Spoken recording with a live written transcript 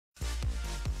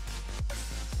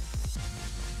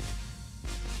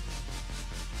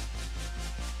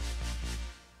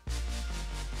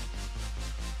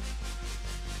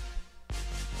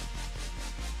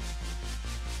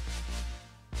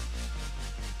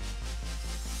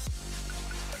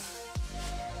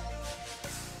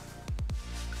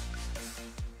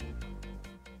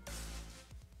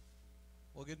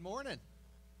Good morning.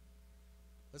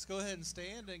 Let's go ahead and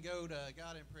stand and go to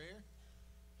God in prayer.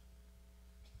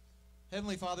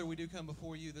 Heavenly Father, we do come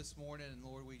before you this morning, and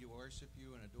Lord, we worship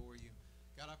you and adore you.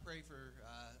 God, I pray for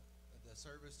the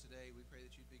service today. We pray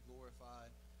that you'd be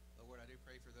glorified. Lord, I do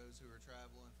pray for those who are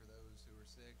traveling, for those who are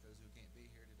sick, those who can't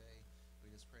be here today.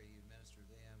 We just pray you'd minister to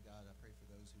them. God, I pray for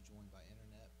those who joined by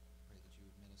internet. Pray that you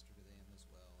would minister to them as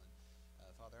well.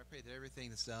 And Father, I pray that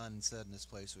everything that's done and said in this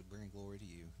place would bring glory to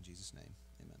you. In Jesus' name,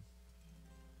 amen.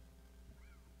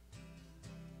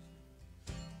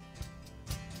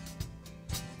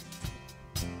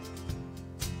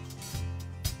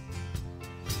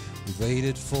 We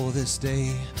waited for this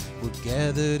day. We're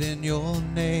gathered in your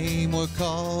name. We're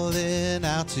calling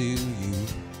out to you.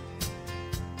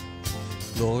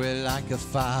 Glory like a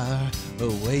fire,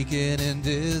 awaken in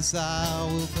desire.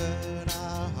 Will burn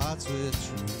our hearts with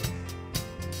truth.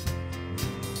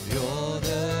 You're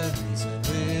the reason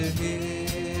we're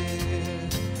here.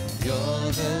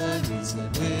 You're the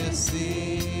reason we're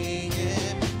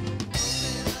singing.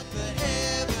 Open up the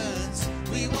heavens,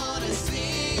 we want to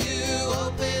see you.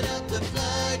 Open up the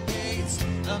floodgates,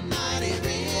 a mighty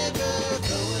river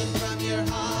flowing from your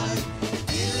heart,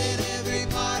 filling every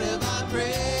part of our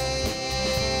praise.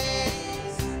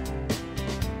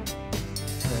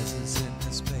 Presence in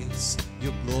this place,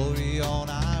 your glory on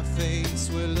our face.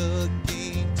 We're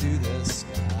looking to the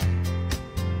sky,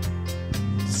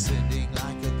 descending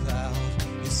like a cloud.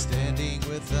 You're standing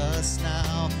with us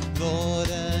now, Lord,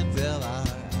 unveil our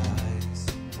eyes.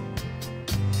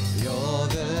 You're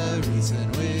the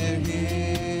reason we're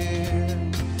here.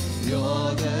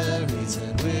 You're the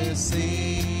reason we're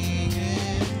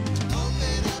singing.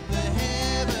 Open up the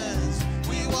heavens,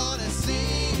 we want to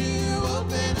see you.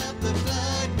 Open up the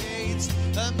floodgates,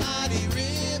 a mighty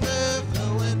river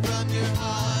flowing from your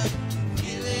heart,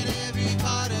 filling every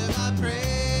part of our praise.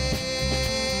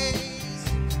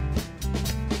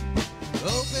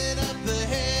 Open up the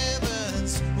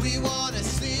heavens, we want to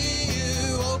see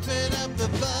you. Open up the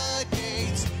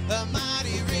floodgates, a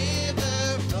mighty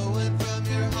river flowing from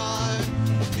your heart,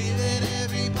 feeling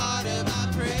every part of our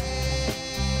praise.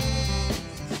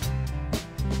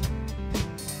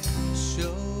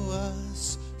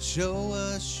 Show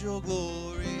us your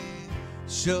glory.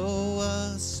 Show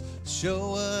us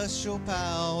your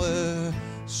power.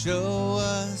 Show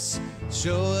us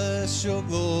your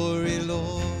glory,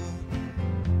 Lord.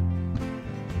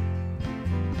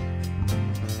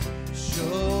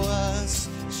 Show us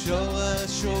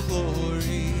your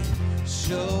glory.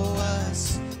 Show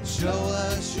us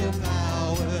your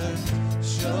power.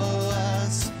 Show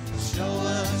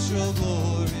us your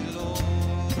glory, Lord.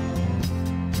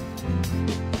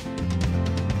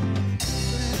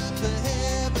 Open up the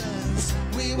heavens,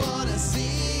 we want to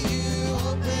see you.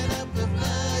 Open up the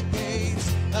floodgates,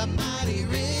 a mighty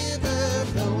river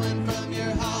flowing from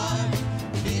your heart,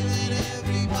 feeling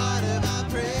every part of our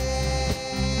praise.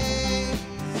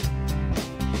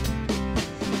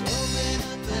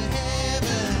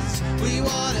 We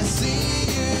want to see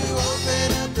you.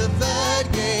 Open up the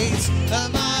floodgates, a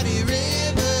mighty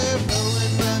river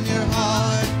flowing from your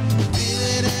heart,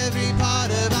 feeling every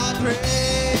part of our praise.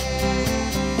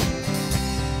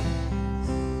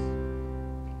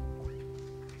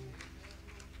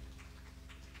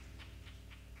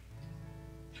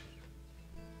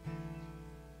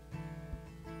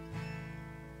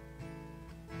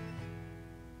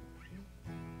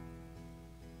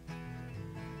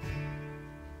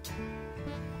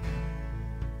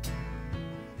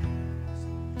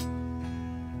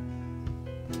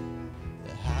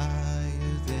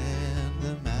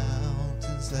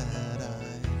 That I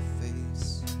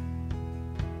face,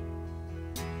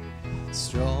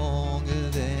 stronger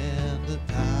than the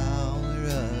power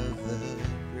of the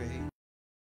grave,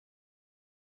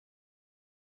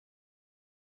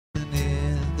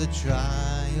 in the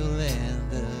trial and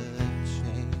the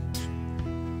change,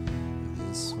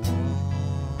 this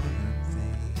one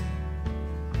thing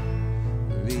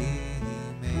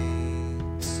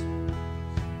remains,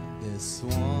 this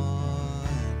one.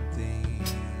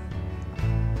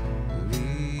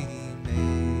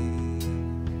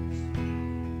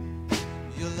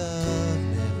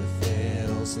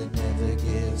 It never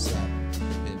gives up,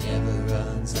 it never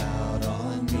runs out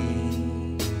on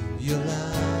me. Your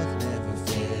love never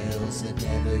fails, it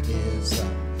never gives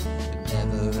up, it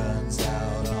never runs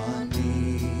out on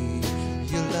me.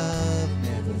 Your love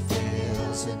never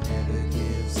fails, it never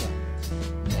gives up,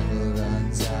 never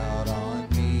runs out on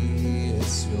me.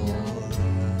 It's your love.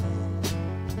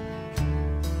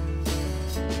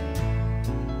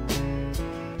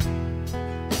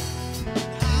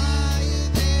 Higher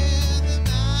than the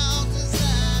mountains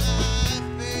that I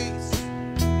face.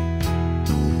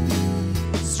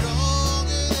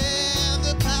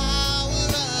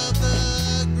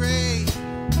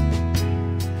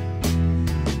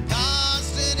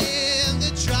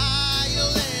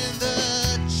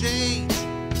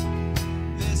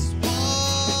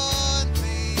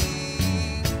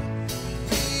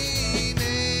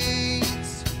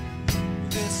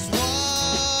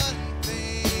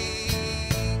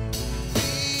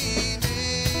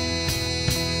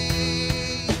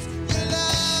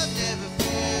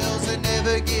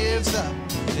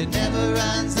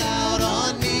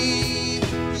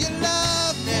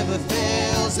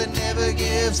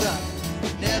 gives up,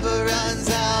 never runs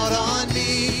out on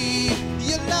me.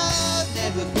 Your love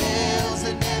never fails,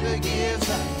 it never gives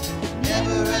up,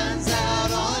 never runs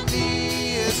out on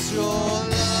me. It's your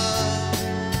love.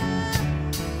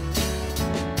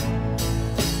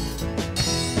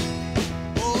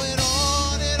 Oh, and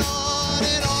on and on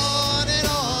and on and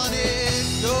on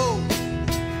it goes.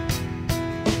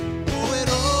 Oh, it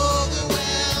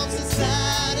overwhelms and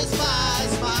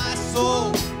satisfies my soul.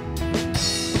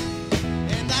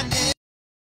 And I never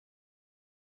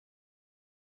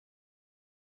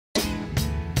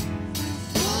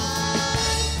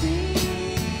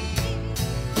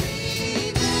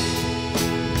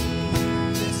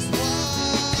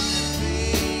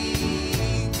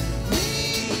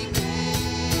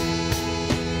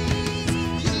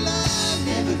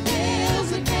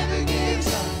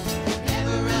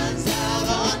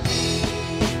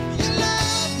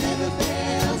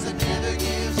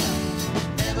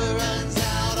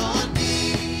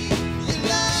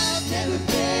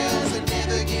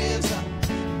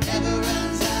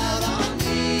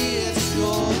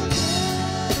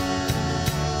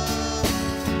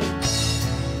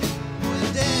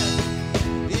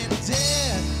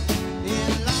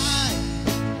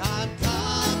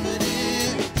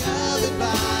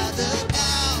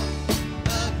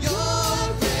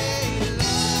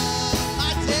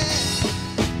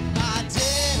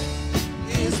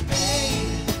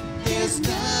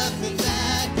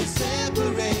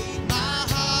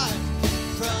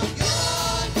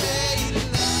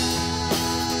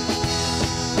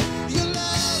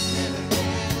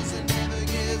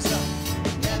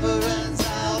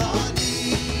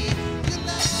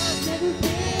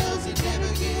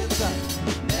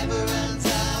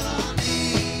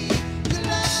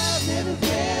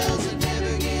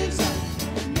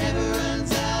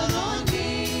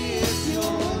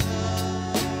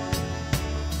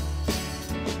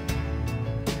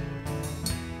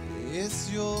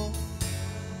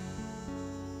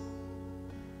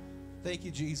Thank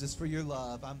you, Jesus, for your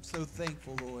love. I'm so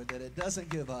thankful, Lord, that it doesn't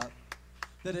give up,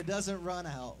 that it doesn't run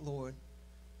out, Lord.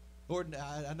 Lord,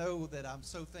 I know that I'm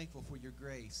so thankful for your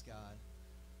grace, God,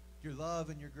 your love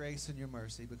and your grace and your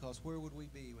mercy, because where would we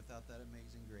be without that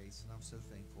amazing grace? And I'm so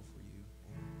thankful for you,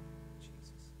 Lord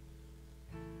Jesus.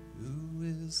 Who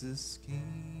is this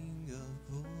King of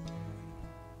glory?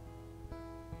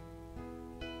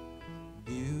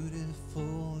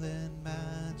 Beautiful and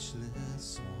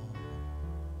matchless one.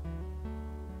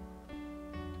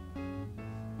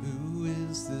 Who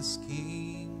is this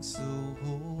King so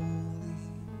holy?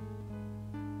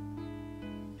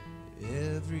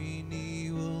 Every knee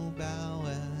will bow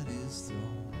at his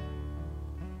throne.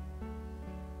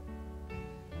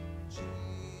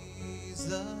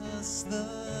 Jesus,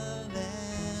 the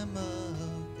Lamb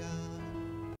of God,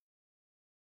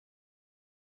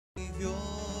 Savior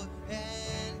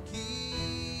and King.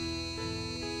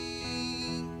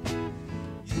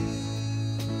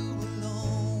 You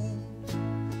alone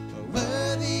are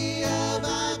worthy of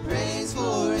our praise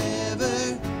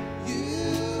forever.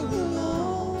 You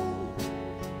alone,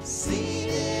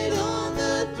 seated on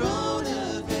the throne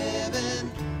of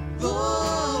heaven,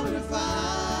 glorify,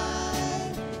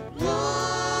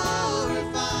 glorify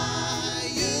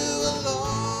you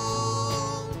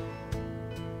alone.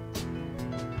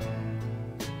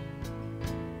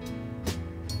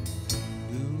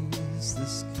 Who is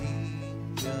this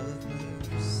King of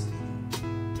mercy?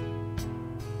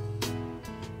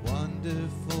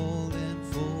 Wonderful and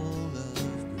full of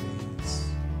grace.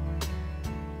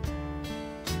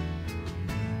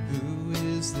 Who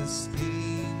is this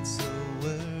King so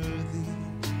worthy?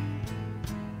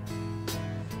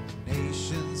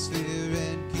 Nations fear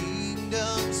and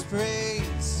kingdoms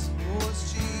praise. Oh, it's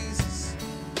Jesus,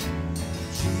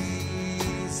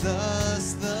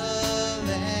 Jesus, the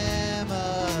Lamb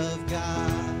of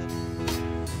God,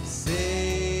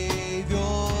 Savior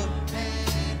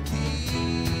and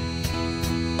King.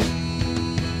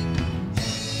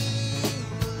 You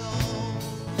alone,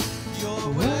 you're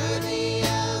worthy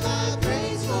of our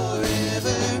praise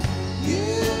forever.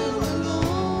 You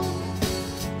alone,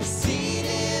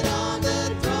 seated on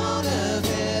the throne of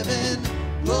heaven,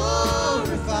 glorify,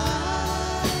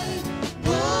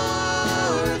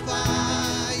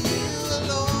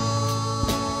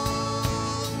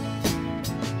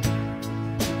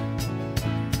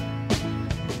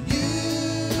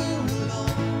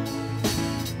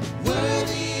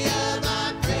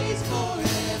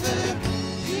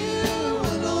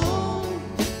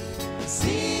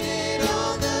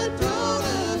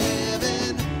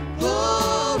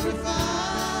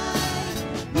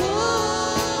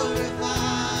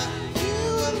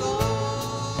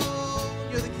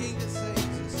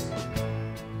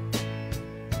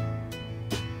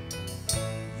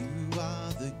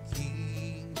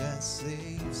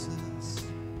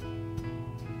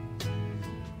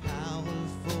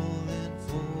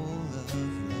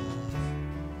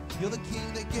 You're the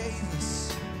King that gave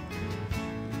us.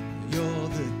 You're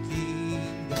the King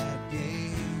that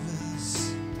gave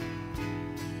us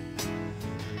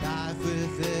life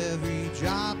with every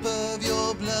drop of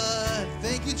your blood.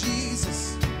 Thank you,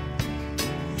 Jesus.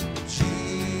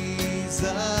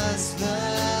 Jesus,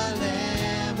 the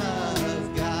Lamb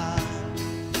of God,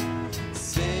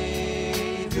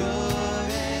 Savior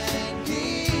and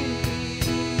King.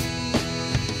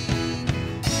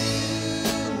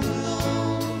 You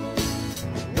alone,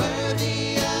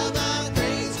 worthy of our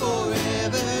praise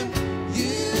forever.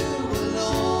 You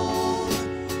alone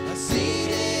are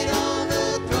seated on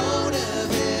the throne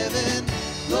of heaven.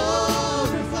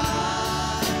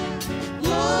 Glorify,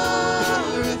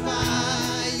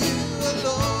 glorify you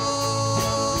alone.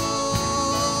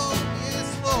 Yes,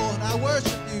 Lord, I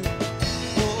worship you.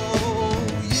 Oh,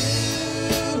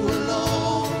 you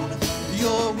alone.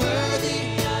 You're worthy.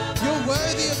 You're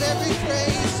worthy of every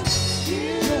praise.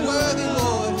 You're worthy,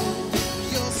 Lord.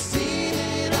 You're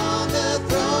seated on the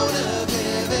throne of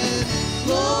heaven.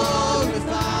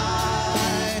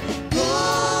 Glorify,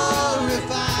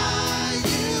 glorify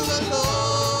you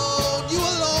alone. You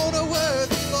alone are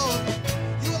worthy, Lord.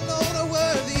 You alone are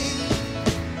worthy.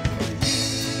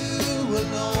 You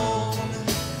alone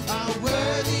are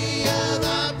worthy of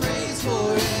our praise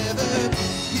forever.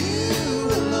 You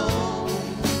alone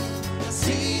are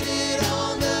seated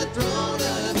on the throne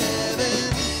of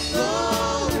heaven.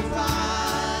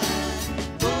 Glorify,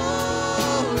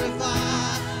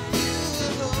 glorify you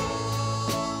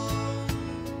alone.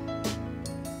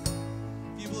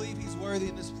 If you believe he's worthy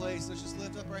in this place, let's just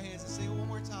lift up our hands and sing it one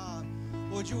more time.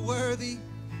 Lord, you're worthy.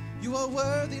 You are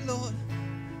worthy, Lord.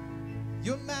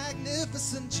 You're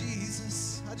magnificent,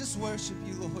 Jesus. I just worship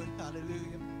you, Lord.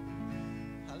 Hallelujah.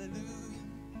 Hallelujah.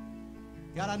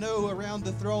 God, I know around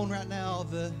the throne right now,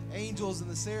 the angels and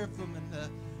the seraphim and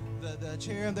the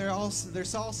cherub, they're all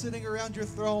sitting around your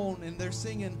throne and they're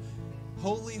singing,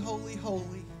 holy, holy,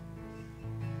 holy.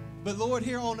 But Lord,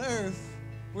 here on earth,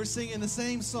 we're singing the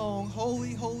same song,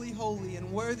 holy, holy, holy,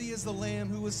 and worthy is the Lamb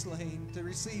who was slain to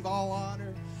receive all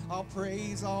honor, all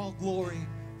praise, all glory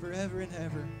forever and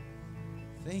ever.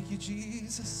 Thank you,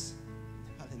 Jesus.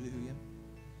 Hallelujah.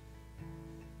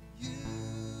 You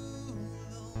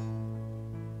alone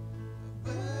are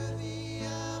worthy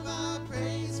of our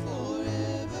praise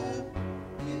forever.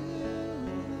 You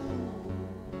alone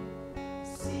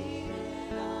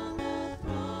seated on the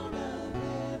throne of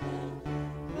heaven.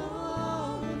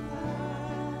 Glorify,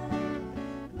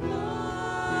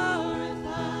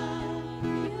 glorify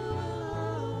you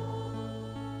alone.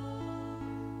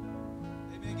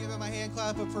 Amen. Give him a hand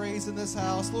clap of praise in this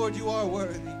house. Lord, you are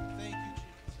worthy. Thank you, Jesus.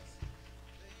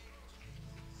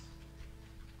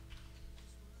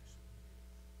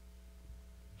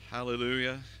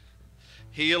 Hallelujah.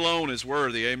 He alone is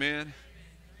worthy. Amen.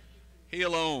 He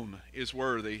alone is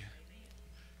worthy.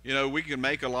 You know, we can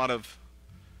make a lot of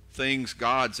things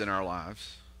gods in our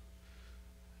lives.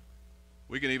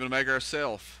 We can even make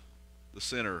ourselves the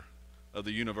center of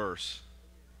the universe.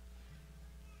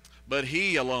 But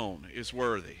he alone is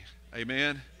worthy.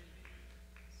 Amen.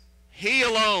 He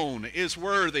alone is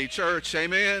worthy, church.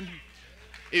 Amen.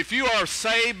 If you are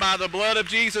saved by the blood of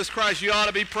Jesus Christ, you ought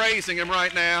to be praising him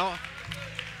right now.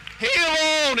 He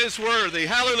alone is worthy.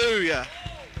 Hallelujah.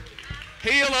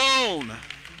 He alone.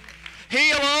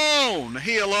 He alone.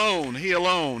 He alone. He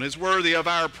alone is worthy of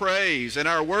our praise and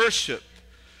our worship.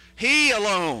 He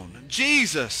alone,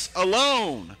 Jesus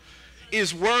alone,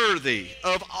 is worthy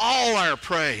of all our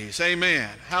praise. Amen.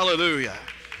 Hallelujah.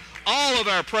 All of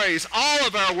our praise, all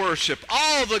of our worship,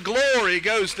 all the glory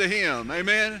goes to him.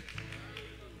 Amen.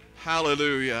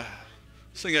 Hallelujah.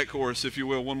 Sing that chorus, if you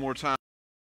will, one more time.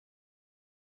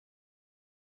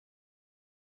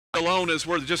 Alone is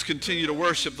worthy. Just continue to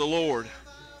worship the Lord.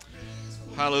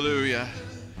 Hallelujah.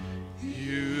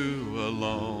 You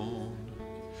alone,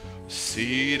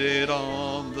 seated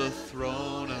on the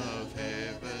throne of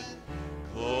heaven,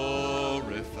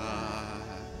 glorify,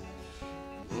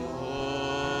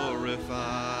 glorify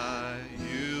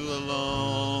you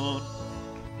alone.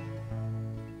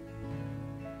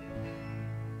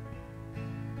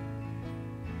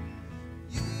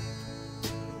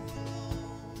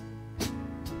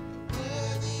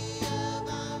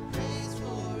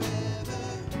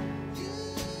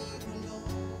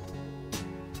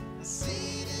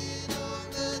 Seated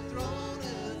on the throne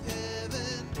of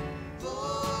heaven.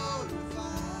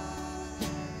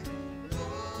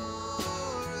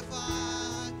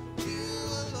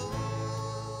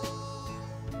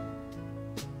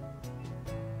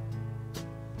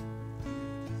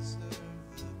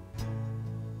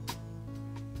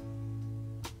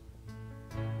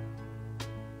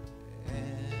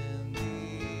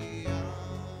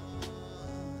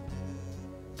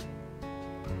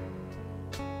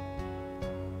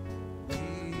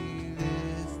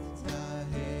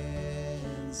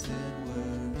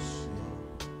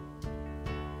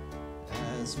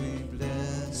 as we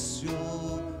bless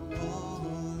your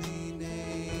holy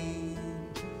name.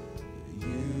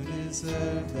 You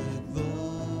deserve the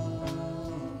glory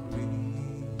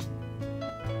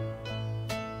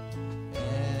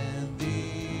and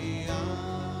the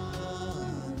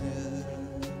honor.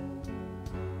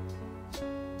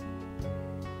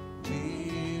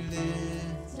 We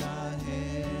lift our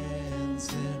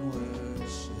hands in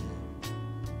worship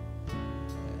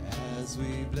as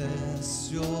we bless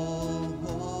your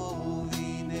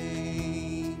holy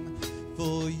name.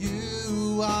 For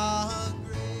you are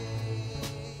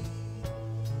great,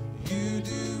 you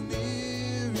do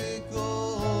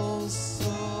miracles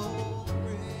so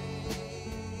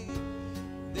great.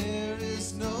 There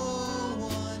is no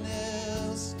one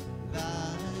else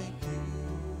like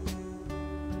you.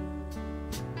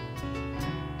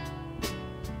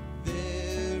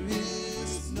 There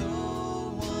is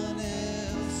no one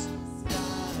else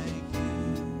like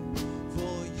you.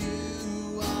 For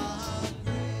you are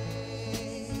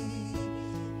great,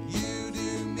 you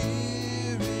do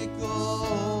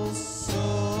miracles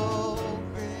so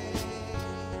great.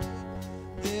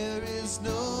 There is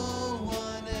no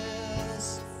one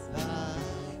else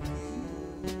like you.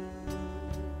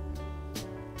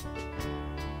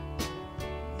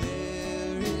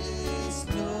 There is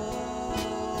no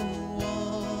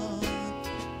one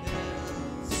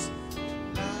else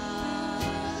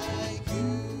like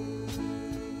you.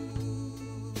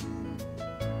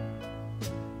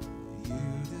 You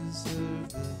deserve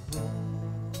the glory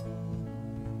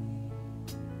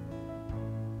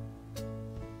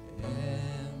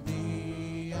and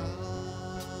the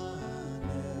honor.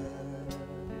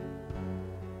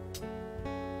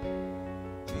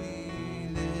 We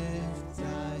lift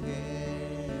our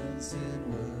hands in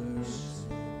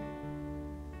worship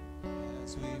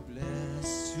as we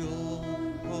bless your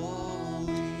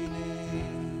holy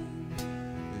name.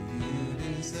 You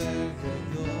deserve the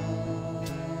glory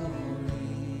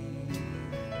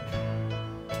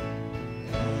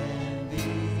and the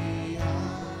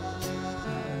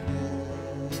honor.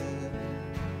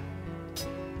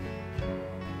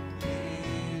 We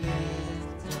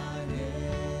lift our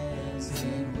hands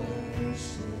in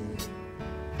worship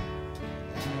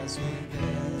as we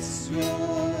bless your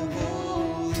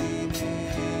holy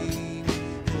name.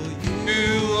 For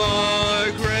you are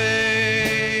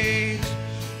great,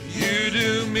 you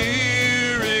do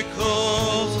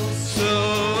miracles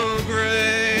so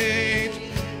great.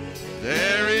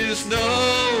 There is no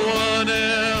one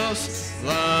else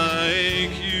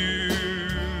like you.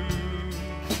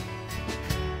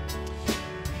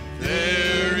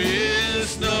 There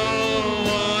is no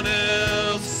one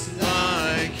else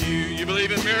like you. You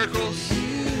believe in miracles?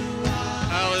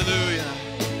 Hallelujah.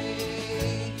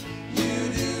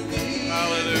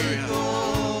 Hallelujah.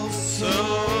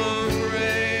 So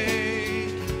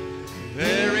great.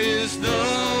 There is no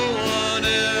one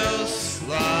else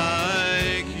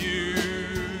like you.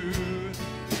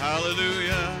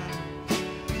 Hallelujah.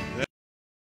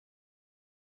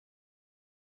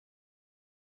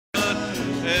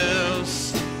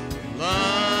 Else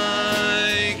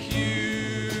like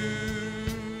you.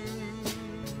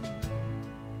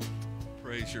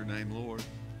 Praise your name, Lord.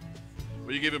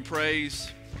 Will you give him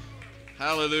praise?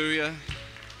 Hallelujah.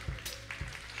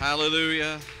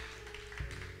 Hallelujah.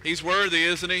 He's worthy,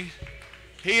 isn't he?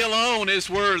 He alone is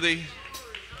worthy.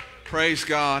 Praise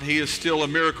God. He is still a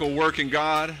miracle working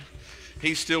God.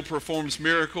 He still performs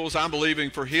miracles. I'm believing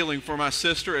for healing for my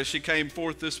sister as she came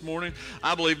forth this morning.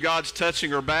 I believe God's touching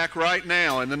her back right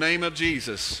now in the name of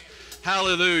Jesus.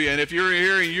 Hallelujah. And if you're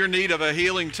here and you're in need of a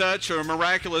healing touch or a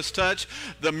miraculous touch,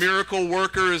 the miracle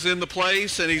worker is in the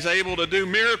place and he's able to do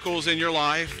miracles in your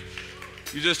life.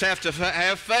 You just have to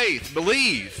have faith,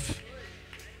 believe.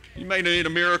 You may need a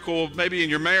miracle maybe in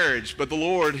your marriage, but the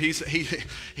Lord, he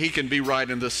can be right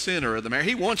in the center of the marriage.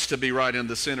 He wants to be right in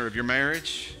the center of your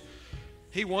marriage.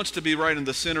 He wants to be right in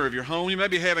the center of your home. You may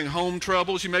be having home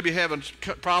troubles. You may be having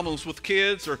problems with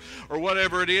kids or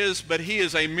whatever it is, but he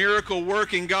is a miracle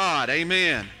working God.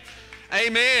 Amen.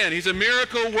 Amen. He's a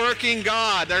miracle working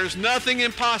God. There's nothing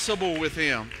impossible with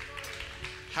him.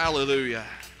 Hallelujah.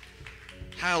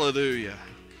 Hallelujah.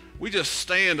 We just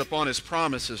stand upon his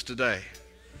promises today.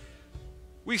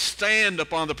 We stand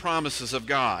upon the promises of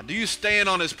God. Do you stand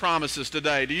on his promises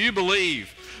today? Do you believe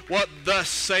what thus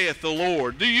saith the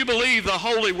Lord? Do you believe the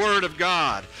holy word of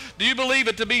God? Do you believe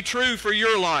it to be true for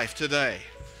your life today?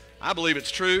 I believe it's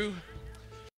true.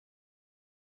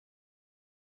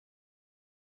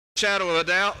 shadow of a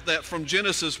doubt that from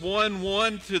Genesis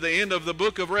 1:1 to the end of the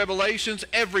book of Revelations,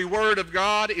 every word of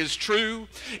God is true.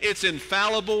 It's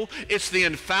infallible. It's the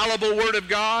infallible word of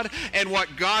God. And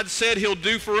what God said he'll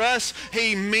do for us,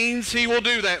 he means he will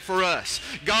do that for us.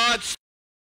 God's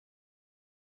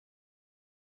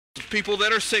people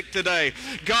that are sick today.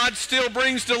 God still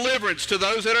brings deliverance to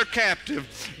those that are captive.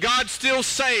 God still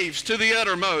saves to the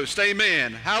uttermost.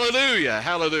 Amen. Hallelujah.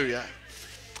 Hallelujah.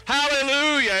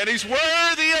 Hallelujah. And he's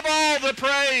worthy of all the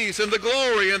praise and the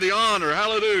glory and the honor.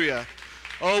 Hallelujah.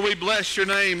 Oh, we bless your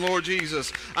name, Lord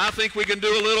Jesus. I think we can do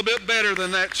a little bit better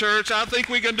than that, church. I think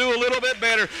we can do a little bit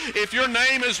better. If your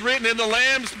name is written in the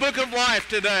Lamb's Book of Life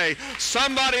today,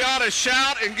 somebody ought to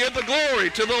shout and give the glory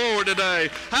to the Lord today.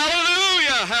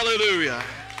 Hallelujah, hallelujah.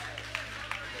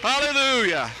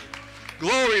 Hallelujah.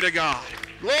 Glory to God.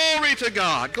 Glory to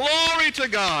God. Glory to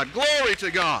God. Glory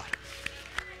to God.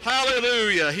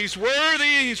 Hallelujah. He's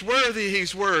worthy, he's worthy,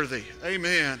 he's worthy.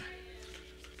 Amen.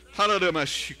 Hallelujah.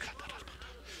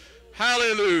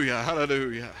 Hallelujah,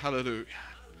 hallelujah, hallelujah.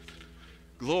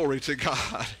 Glory to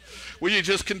God. Will you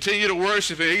just continue to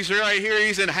worship him? He's right here.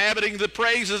 He's inhabiting the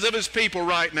praises of his people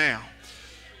right now.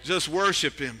 Just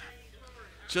worship him.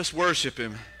 Just worship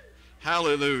him.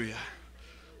 Hallelujah.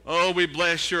 Oh, we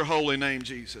bless your holy name,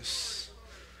 Jesus.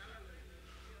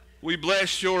 We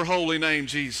bless your holy name,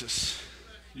 Jesus.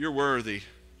 You're worthy.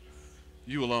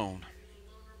 You alone.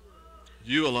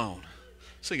 You alone.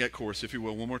 Sing that chorus, if you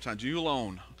will, one more time. You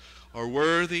alone are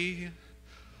worthy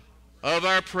of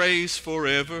our praise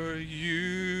forever.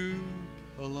 You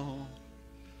alone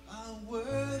are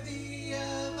worthy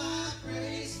of our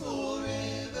praise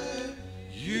forever.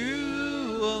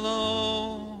 You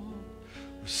alone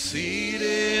are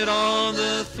seated on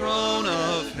the throne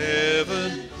of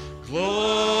heaven.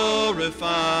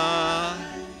 Glorify,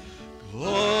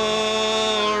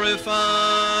 glorify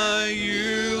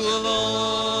you alone.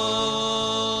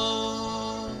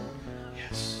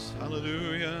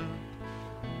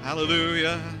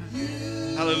 Hallelujah.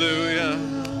 Hallelujah.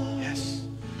 Yes.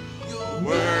 You're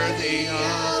worthy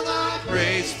of our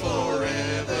praise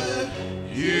forever.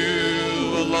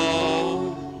 You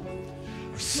alone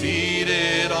are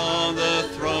seated on the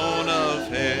throne of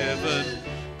heaven.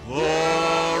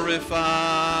 Glorify,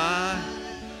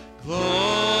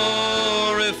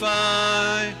 glorify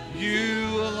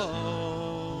you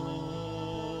alone.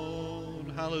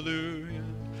 Hallelujah.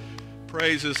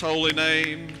 Praise his holy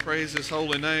name. Praise his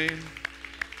holy name.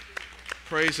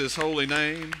 Praise his holy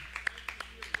name.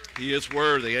 He is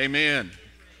worthy. Amen.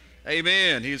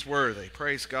 Amen. He's worthy.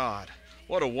 Praise God.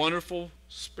 What a wonderful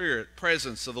spirit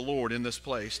presence of the Lord in this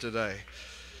place today.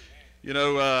 You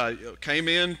know, came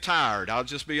in tired. I'll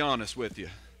just be honest with you.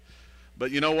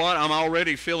 But you know what? I'm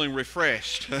already feeling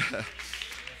refreshed.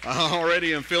 I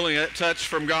already am feeling that touch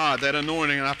from God, that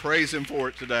anointing, and I praise him for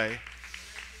it today.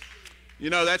 You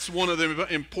know, that's one of the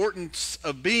importance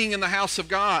of being in the house of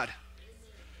God,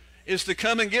 is to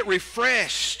come and get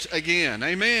refreshed again.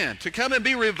 Amen. To come and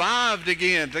be revived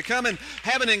again. To come and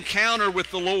have an encounter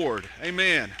with the Lord.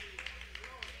 Amen.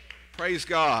 Praise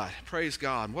God. Praise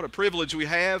God. What a privilege we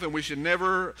have, and we should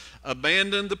never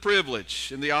abandon the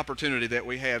privilege and the opportunity that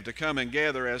we have to come and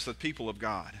gather as the people of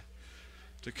God.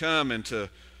 To come and to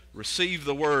receive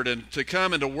the word and to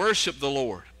come and to worship the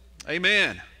Lord.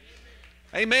 Amen.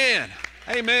 Amen.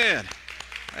 Amen.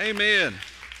 Amen.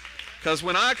 Because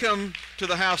when I come to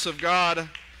the house of God,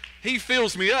 he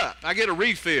fills me up. I get a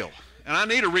refill. And I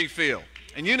need a refill.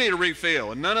 And you need a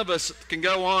refill. And none of us can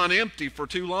go on empty for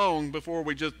too long before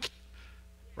we just,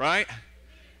 right?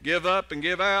 Give up and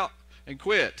give out and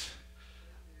quit.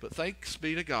 But thanks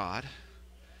be to God,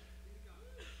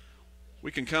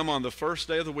 we can come on the first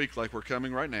day of the week like we're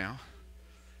coming right now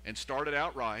and start it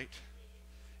out right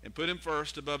and put him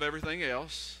first above everything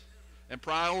else and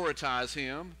prioritize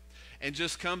him and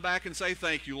just come back and say,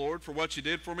 thank you, Lord, for what you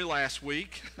did for me last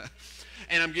week.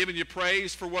 And I'm giving you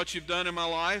praise for what you've done in my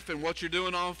life and what you're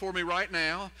doing on for me right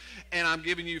now. And I'm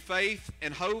giving you faith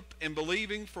and hope and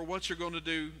believing for what you're going to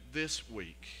do this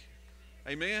week.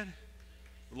 Amen?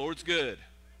 The Lord's good.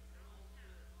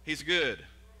 He's good.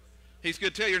 He's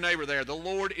good. Tell your neighbor there, the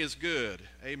Lord is good.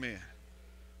 Amen.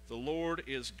 The Lord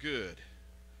is good.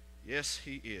 Yes,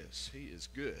 he is. He is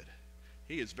good.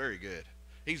 He is very good.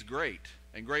 He's great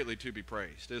and greatly to be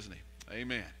praised, isn't he?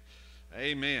 Amen.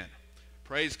 Amen.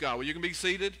 Praise God. Well, you can be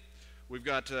seated. We've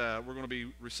got, we're going to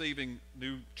be receiving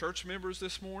new church members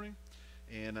this morning,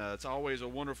 and it's always a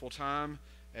wonderful time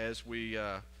as we,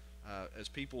 as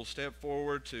people step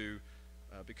forward to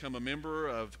become a member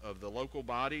of the local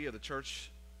body of the Church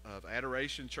of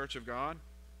Adoration, Church of God.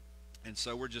 And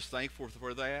so we're just thankful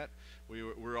for that.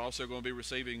 We're also going to be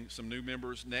receiving some new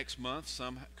members next month.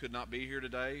 Some could not be here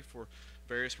today for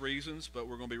various reasons, but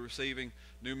we're going to be receiving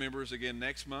new members again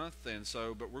next month. And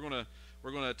so, but we're going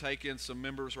to take in some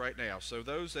members right now. So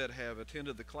those that have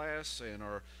attended the class and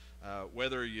are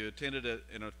whether you attended it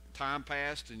in a time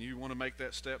past and you want to make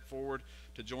that step forward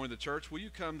to join the church, will you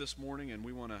come this morning, and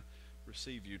we want to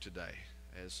receive you today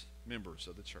as members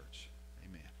of the church.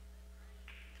 Amen.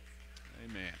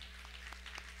 Amen.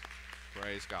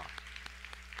 Praise God.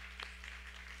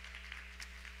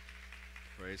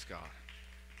 Praise God.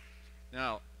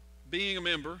 Now, being a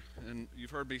member, and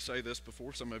you've heard me say this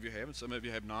before, some of you have and some of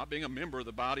you have not, being a member of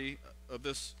the body of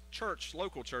this church,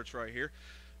 local church right here,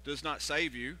 does not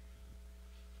save you.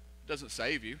 Doesn't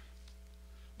save you,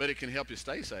 but it can help you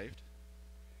stay saved.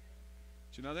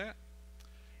 Did you know that?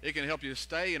 It can help you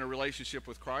stay in a relationship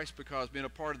with Christ, because being a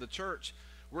part of the church,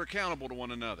 we're accountable to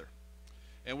one another.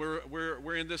 And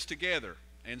we're in this together,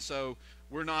 and so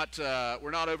we're not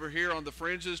over here on the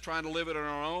fringes trying to live it on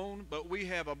our own, but we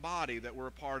have a body that we're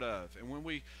a part of. And when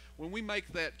we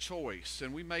make that choice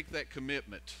and we make that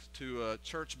commitment to a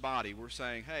church body, we're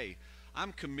saying, hey,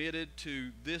 I'm committed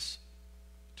to this,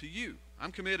 to you.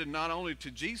 I'm committed not only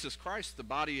to Jesus Christ, the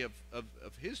body of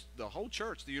the whole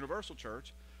church, the universal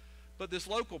church, but this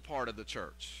local part of the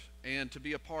church, and to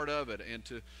be a part of it,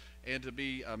 and to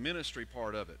be a ministry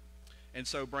part of it. And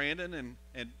so Brandon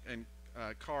and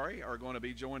Kari are going to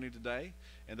be joining today,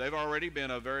 and they've already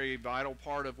been a very vital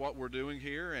part of what we're doing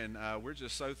here, and we're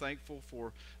just so thankful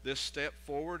for this step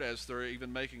forward as they're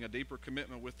even making a deeper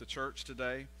commitment with the church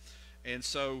today. And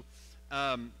so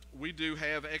we do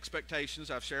have expectations.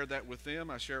 I've shared that with them.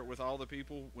 I share it with all the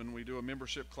people when we do a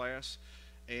membership class,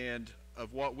 and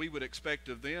of what we would expect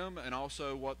of them, and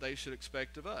also what they should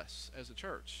expect of us as a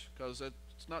church, because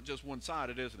it's not just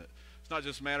one-sided, isn't it? It's not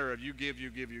just a matter of you give, you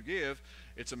give, you give.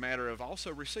 It's a matter of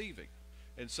also receiving.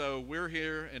 And so we're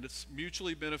here, and it's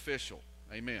mutually beneficial.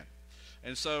 Amen.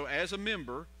 And so as a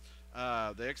member,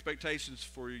 the expectations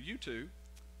for you two,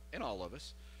 and all of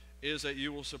us, is that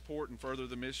you will support and further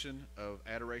the mission of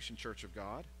Adoration Church of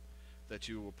God, that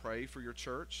you will pray for your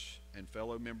church and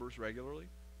fellow members regularly,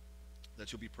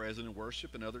 that you'll be present in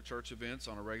worship and other church events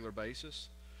on a regular basis,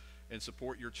 and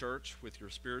support your church with your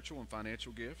spiritual and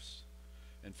financial gifts,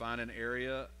 and find an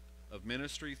area of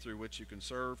ministry through which you can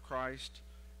serve Christ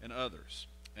and others.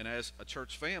 And as a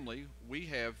church family, we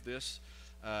have this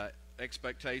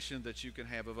expectation that you can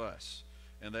have of us,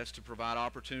 and that's to provide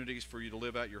opportunities for you to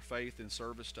live out your faith in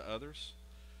service to others,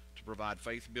 to provide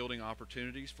faith-building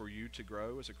opportunities for you to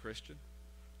grow as a Christian,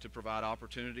 to provide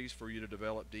opportunities for you to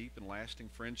develop deep and lasting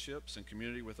friendships and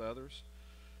community with others,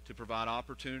 to provide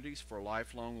opportunities for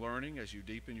lifelong learning as you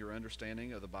deepen your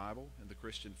understanding of the Bible and the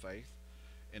Christian faith,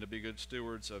 and to be good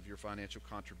stewards of your financial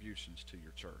contributions to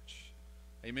your church.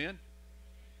 Amen?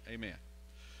 Amen.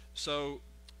 So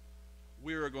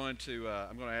we are going to,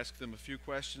 I'm going to ask them a few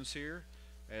questions here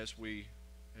as we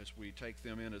take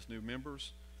them in as new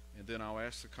members, and then I'll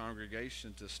ask the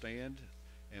congregation to stand,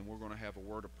 and we're going to have a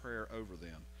word of prayer over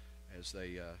them as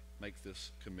they make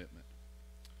this commitment.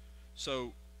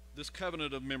 So this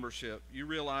covenant of membership, you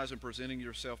realize in presenting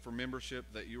yourself for membership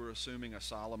that you are assuming a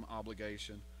solemn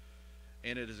obligation,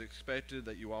 and it is expected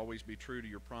that you always be true to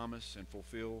your promise and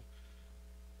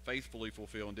faithfully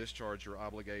fulfill and discharge your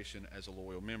obligation as a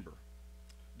loyal member.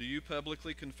 Do you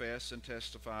publicly confess and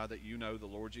testify that you know the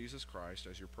Lord Jesus Christ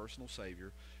as your personal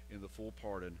Savior in the full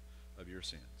pardon of your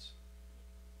sins?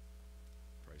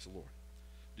 Praise the Lord.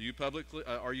 Do you publicly,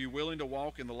 are you willing to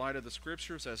walk in the light of the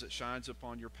Scriptures as it shines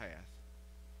upon your path?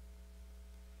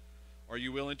 Are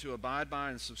you willing to abide by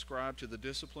and subscribe to the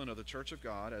discipline of the Church of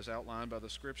God as outlined by the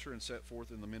Scripture and set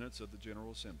forth in the minutes of the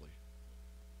General Assembly?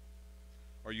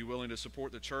 Are you willing to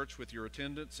support the church with your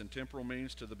attendance and temporal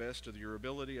means to the best of your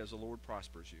ability as the Lord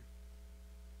prospers you?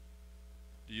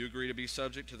 Do you agree to be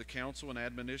subject to the counsel and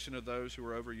admonition of those who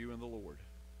are over you in the Lord?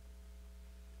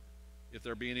 If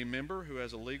there be any member who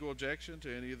has a legal objection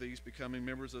to any of these becoming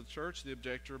members of the church, the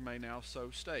objector may now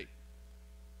so state.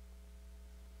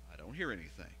 I don't hear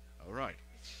anything. All right.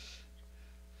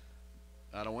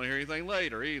 I don't want to hear anything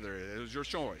later either. It was your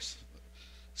choice.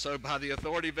 So by the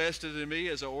authority vested in me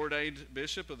as an ordained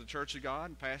bishop of the Church of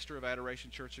God and pastor of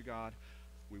Adoration Church of God,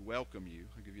 we welcome you.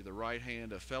 I give you the right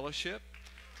hand of fellowship,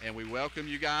 and we welcome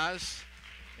you guys,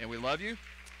 and we love you.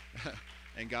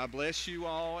 And God bless you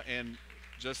all, and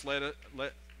just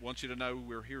want you to know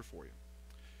we're here for you.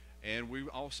 And we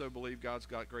also believe God's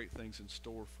got great things in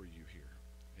store for you here,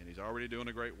 and He's already doing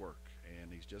a great work,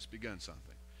 and He's just begun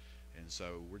something. And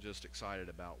so we're just excited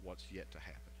about what's yet to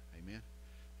happen. Amen.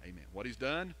 Amen. What He's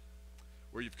done,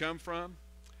 where you've come from,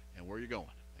 and where you're going.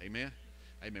 Amen.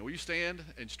 Amen. Will you stand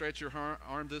and stretch your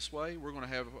arm this way? We're going to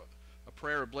have a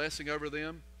prayer of blessing over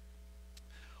them.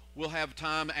 We'll have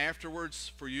time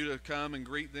afterwards for you to come and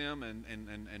greet them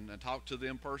and talk to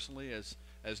them personally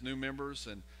as new members.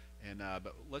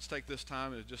 But let's take this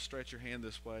time and just stretch your hand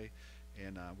this way,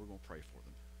 and we're going to pray for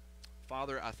them.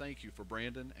 Father, I thank you for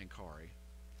Brandon and Kari,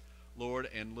 Lord,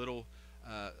 and little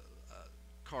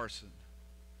Carson.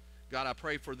 God, I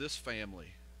pray for this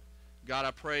family. God,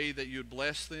 I pray that you'd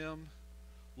bless them,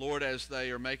 Lord, as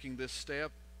they are making this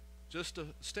step, just a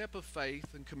step of faith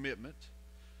and commitment,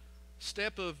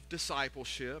 step of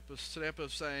discipleship, a step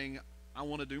of saying, I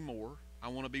want to do more. I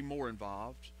want to be more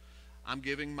involved. I'm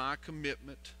giving my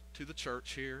commitment to the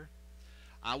church here.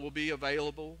 I will be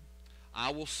available.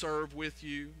 I will serve with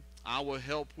you. I will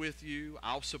help with you.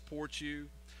 I'll support you.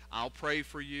 I'll pray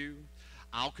for you.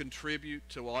 I'll contribute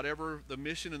to whatever the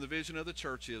mission and the vision of the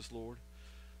church is, Lord.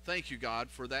 Thank you, God,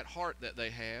 for that heart that they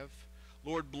have.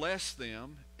 Lord, bless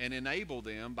them and enable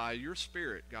them by your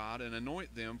Spirit, God, and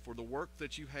anoint them for the work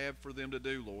that you have for them to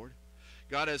do, Lord.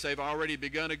 God, as they've already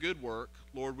begun a good work,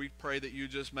 Lord, we pray that you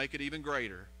just make it even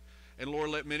greater. And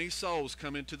Lord, let many souls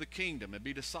come into the kingdom and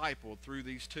be discipled through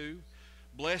these two.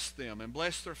 Bless them and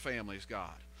bless their families,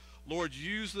 God. Lord,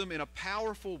 use them in a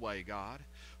powerful way, God,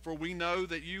 for we know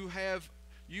that you have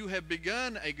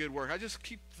begun a good work. I just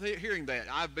keep hearing that.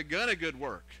 I've begun a good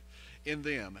work in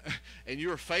them, and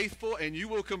you are faithful, and you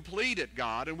will complete it,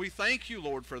 God, and we thank you,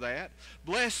 Lord, for that.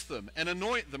 Bless them and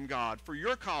anoint them, God, for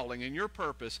your calling and your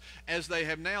purpose as they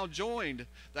have now joined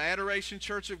the Adoration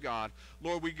Church of God.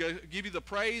 Lord, we give you the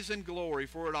praise and glory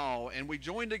for it all, and we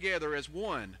join together as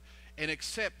one and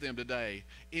accept them today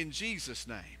in Jesus'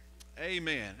 name.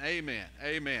 Amen, amen,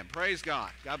 amen. Praise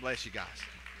God. God bless you guys.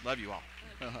 Love you all.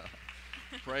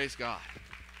 Praise God.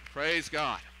 Praise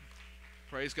God.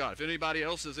 Praise God. If anybody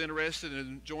else is interested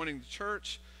in joining the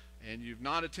church and you've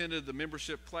not attended the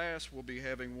membership class, we'll be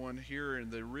having one here in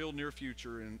the real near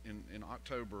future in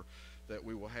October that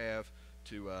we will have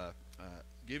to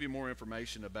give you more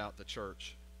information about the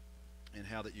church and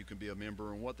how that you can be a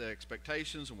member and what the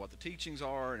expectations and what the teachings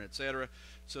are and etc.,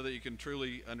 so that you can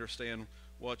truly understand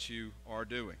what you are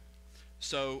doing.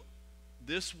 So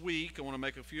this week I want to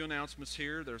make a few announcements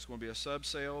here. There's going to be a sub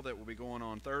sale that will be going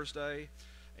on Thursday,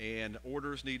 and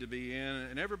orders need to be in,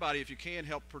 and everybody, if you can,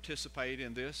 help participate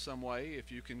in this some way.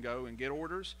 If you can go and get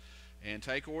orders and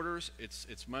take orders,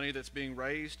 it's money that's being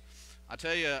raised. I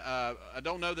tell you, I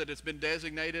don't know that it's been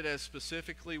designated as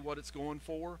specifically what it's going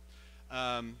for,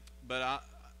 but I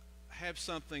have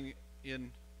something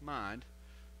in mind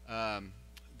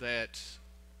that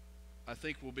I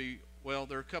think will be, well,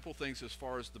 there are a couple things as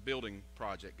far as the building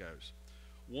project goes.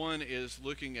 One is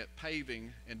looking at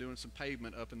paving and doing some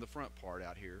pavement up in the front part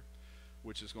out here,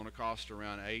 which is going to cost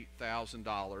around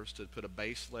 $8,000 to put a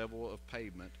base level of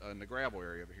pavement in the gravel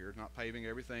area over here, not paving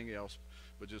everything else,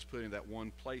 but just putting that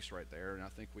one place right there, and I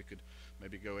think we could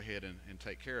maybe go ahead and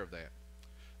take care of that.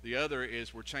 The other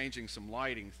is we're changing some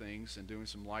lighting things and doing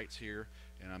some lights here,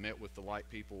 and I met with the light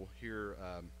people here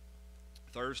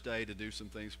Thursday to do some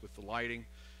things with the lighting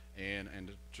and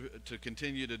to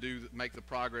continue to make the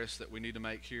progress that we need to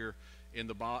make here in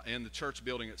the church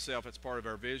building itself. It's part of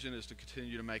our vision, is to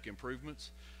continue to make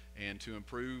improvements and to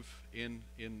improve in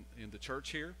the church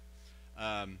here.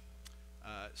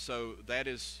 So that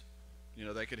is,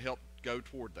 they could help go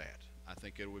toward that. I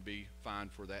think it would be fine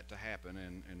for that to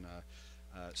happen,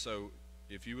 so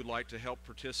if you would like to help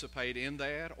participate in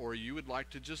that, or you would like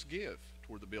to just give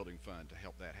toward the building fund to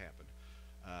help that happen,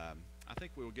 I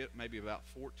think we will get maybe about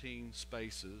 14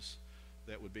 spaces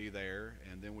that would be there,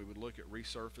 and then we would look at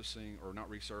resurfacing, or not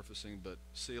resurfacing, but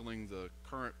sealing the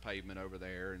current pavement over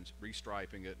there and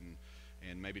restriping it,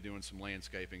 and maybe doing some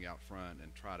landscaping out front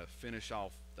and try to finish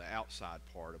off the outside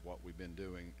part of what we've been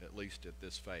doing, at least at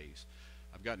this phase.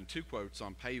 I've gotten 2 quotes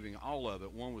on paving all of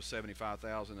it. One was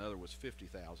 $75,000, the other was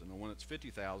 $50,000. The one that's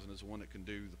 $50,000 is the one that can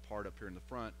do the part up here in the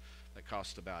front that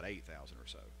costs about $8,000 or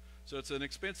so. So it's an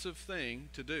expensive thing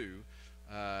to do,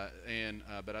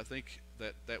 but I think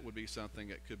that would be something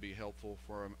that could be helpful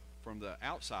from the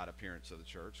outside appearance of the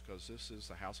church, because this is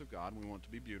the house of God, and we want it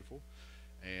to be beautiful,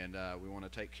 and we want to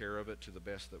take care of it to the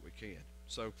best that we can.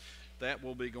 So that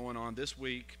will be going on this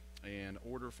week, and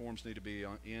order forms need to be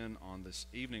in on this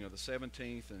evening of the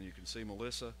 17th, and you can see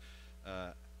Melissa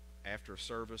after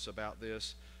service about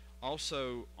this.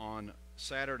 Also on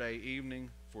Saturday evening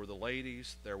for the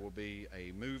ladies, there will be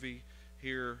a movie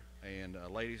here and a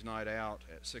ladies' night out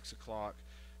at 6 o'clock,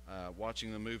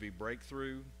 watching the movie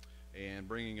Breakthrough and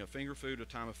bringing a finger food, a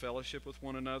time of fellowship with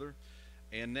one another.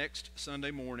 And next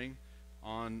Sunday morning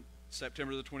on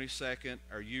September the 22nd,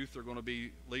 our youth are going to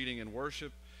be leading in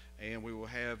worship, and we will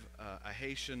have a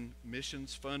Haitian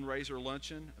missions fundraiser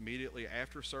luncheon immediately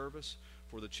after service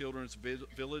for the children's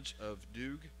village of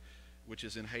Doug, which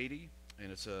is in Haiti,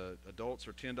 and it's adults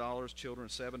are $10, children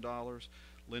 $7.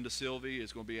 Linda Sylvie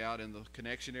is going to be out in the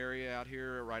connection area out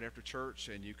here right after church,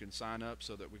 and you can sign up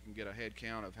so that we can get a head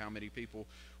count of how many people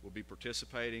will be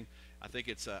participating. I think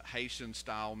it's a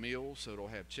Haitian-style meal, so it'll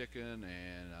have chicken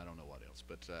and I don't know what else.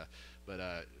 But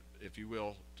if you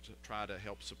will, try to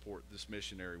help support this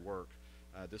missionary work.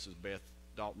 This is Beth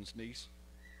Dalton's niece,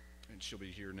 and she'll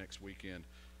be here next weekend,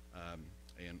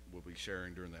 and we'll be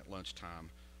sharing during that lunchtime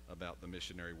about the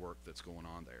missionary work that's going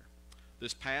on there.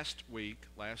 This past week,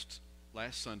 last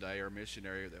Sunday, our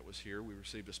missionary that was here, we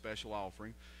received a special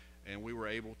offering, and we were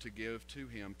able to give to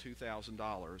him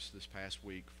 $2,000 this past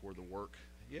week for the work.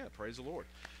 Yeah, praise the Lord,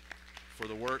 for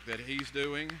the work that he's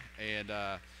doing, and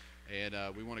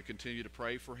we want to continue to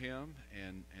pray for him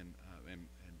and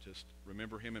just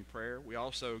remember him in prayer. We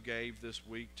also gave this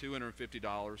week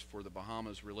 $250 for the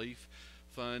Bahamas Relief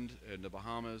Fund in the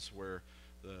Bahamas, where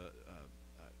the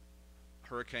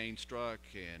hurricane struck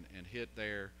and hit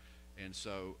there. And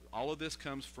so all of this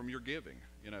comes from your giving.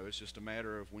 You know, it's just a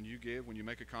matter of when you give, when you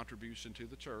make a contribution to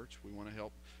the church, we want to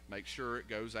help make sure it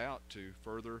goes out to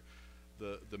further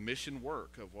the mission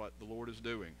work of what the Lord is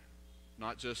doing.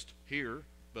 Not just here,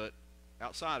 but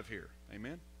outside of here.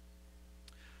 Amen?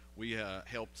 We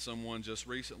helped someone just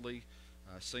recently,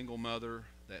 a single mother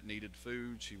that needed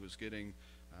food. She was getting,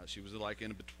 she was like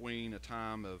in between a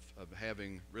time of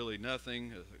having really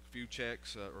nothing, a few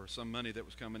checks or some money that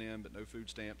was coming in, but no food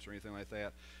stamps or anything like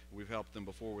that. We've helped them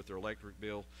before with their electric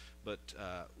bill, but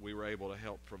we were able to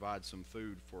help provide some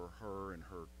food for her and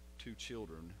her two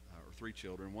children, or three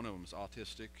children. One of them is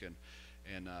autistic,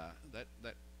 and that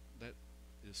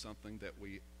is something that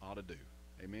we ought to do.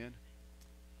 Amen?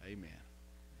 Amen.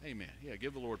 Amen. Yeah,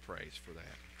 give the Lord praise for that.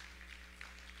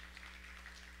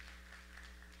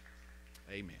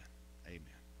 Amen. Amen.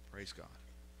 Praise God.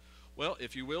 Well,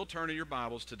 if you will, turn in your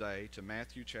Bibles today to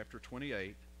Matthew chapter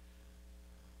 28.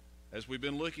 As we've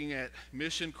been looking at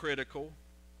Mission Critical,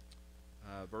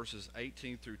 verses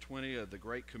 18 through 20 of the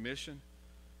Great Commission,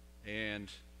 and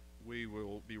we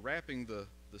will be wrapping the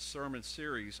sermon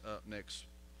series up next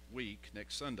week,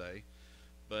 next Sunday,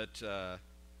 but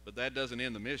that doesn't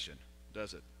end the mission,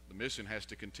 does it? The mission has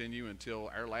to continue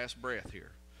until our last breath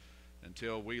here,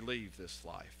 until we leave this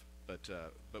life.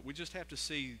 But we just have to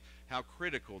see how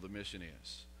critical the mission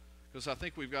is, because I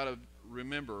think we've got to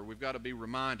remember, we've got to be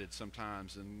reminded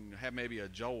sometimes, and have maybe a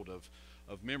jolt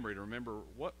of memory to remember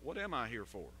what am I here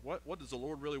for? What does the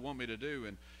Lord really want me to do?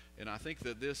 And I think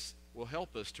that this will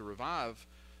help us to revive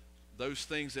those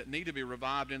things that need to be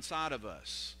revived inside of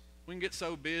us. We can get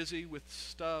so busy with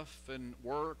stuff and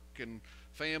work and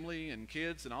family and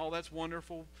kids, and all that's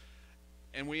wonderful,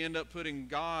 and we end up putting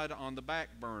God on the back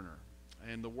burner,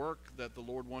 and the work that the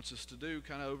Lord wants us to do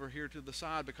kind of over here to the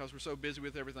side because we're so busy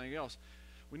with everything else.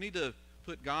 We need to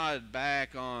put God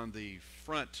back on the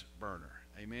front burner.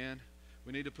 Amen?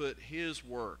 We need to put His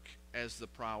work as the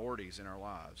priorities in our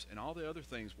lives, and all the other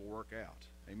things will work out.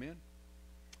 Amen?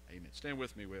 Amen. Stand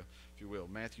with me, if you will.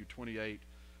 Matthew 28,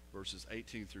 verses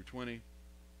 18 through 20.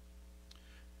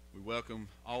 We welcome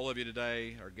all of you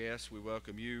today, our guests. We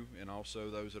welcome you, and also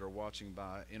those that are watching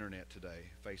by internet today,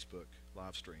 Facebook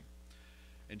live stream.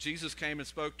 And Jesus came and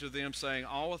spoke to them, saying,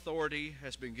 "All authority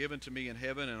has been given to me in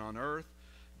heaven and on earth.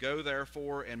 Go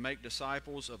therefore and make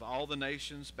disciples of all the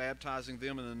nations, baptizing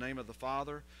them in the name of the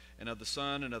Father and of the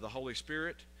Son and of the Holy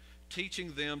Spirit,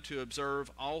 teaching them to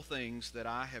observe all things that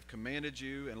I have commanded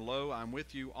you. And lo, I'm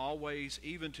with you always,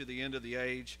 even to the end of the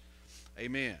age."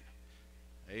 Amen.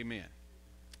 Amen.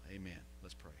 Amen.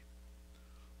 Let's pray.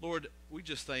 Lord, we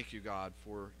just thank you, God,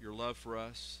 for your love for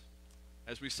us.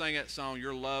 As we sang that song,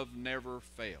 your love never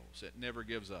fails. It never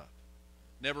gives up,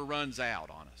 never runs out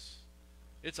on us.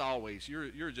 It's always,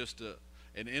 you're just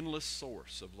an endless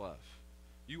source of love.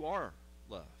 You are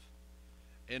love.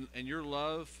 And your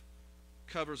love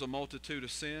covers a multitude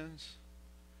of sins.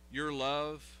 Your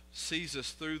love sees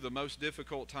us through the most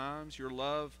difficult times. Your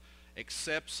love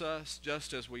accepts us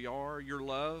just as we are. Your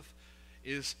love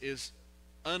is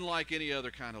unlike any other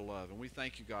kind of love. And we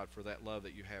thank you, God, for that love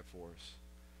that you have for us.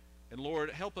 And Lord,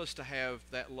 help us to have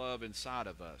that love inside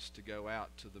of us to go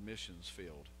out to the missions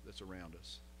field that's around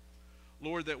us.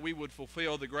 Lord, that we would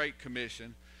fulfill the Great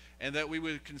Commission, and that we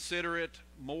would consider it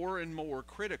more and more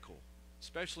critical,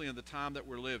 especially in the time that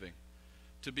we're living,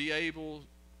 to be able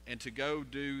and to go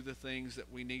do the things that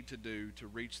we need to do to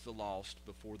reach the lost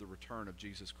before the return of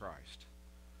Jesus Christ.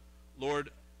 Lord,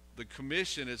 the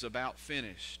commission is about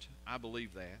finished. I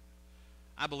believe that.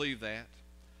 I believe that.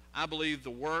 I believe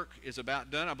the work is about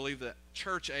done. I believe that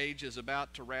church age is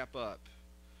about to wrap up.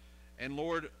 And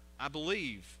Lord, I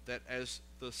believe that as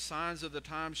the signs of the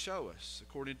times show us,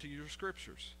 according to your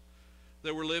scriptures,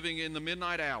 that we're living in the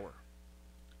midnight hour.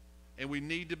 And we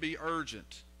need to be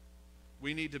urgent.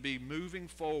 We need to be moving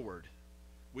forward.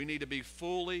 We need to be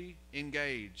fully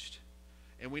engaged.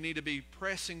 And we need to be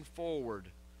pressing forward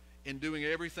in doing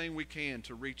everything we can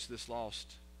to reach this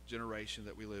lost generation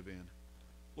that we live in.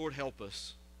 Lord, help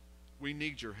us. We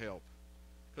need your help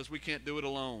because we can't do it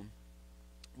alone.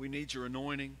 We need your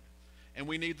anointing, and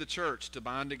we need the church to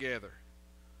bind together.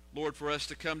 Lord, for us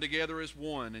to come together as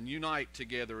one and unite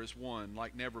together as one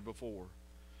like never before.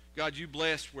 God, you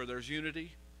bless where there's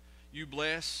unity. You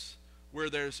bless where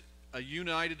there's a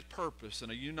united purpose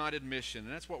and a united mission.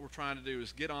 And that's what we're trying to do,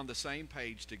 is get on the same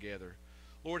page together.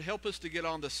 Lord, help us to get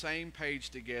on the same page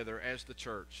together as the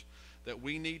church, that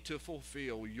we need to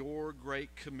fulfill your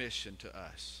great commission to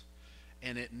us.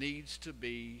 And it needs to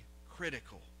be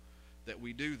critical that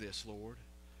we do this, Lord.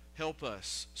 Help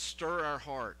us. Stir our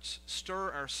hearts.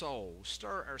 Stir our soul.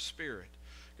 Stir our spirit.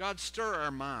 God, stir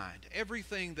our mind.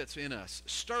 Everything that's in us.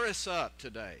 Stir us up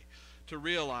today to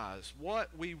realize what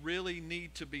we really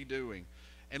need to be doing.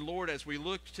 And Lord, as we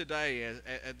look today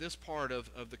at this part of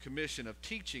the commission of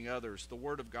teaching others the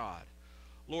Word of God,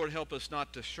 Lord, help us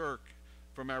not to shirk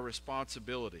from our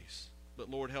responsibilities. But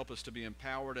Lord, help us to be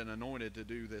empowered and anointed to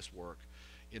do this work.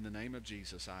 In the name of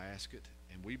Jesus, I ask it,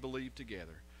 and we believe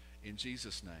together. In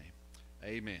Jesus' name,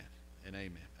 amen and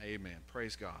amen. Amen.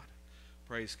 Praise God.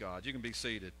 Praise God. You can be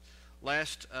seated.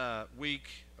 Last week,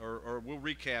 or we'll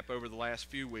recap over the last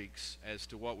few weeks as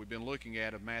to what we've been looking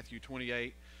at of Matthew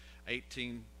 28,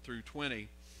 18 through 20.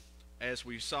 As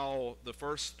we saw, the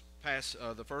first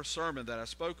sermon that I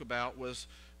spoke about was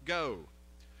go.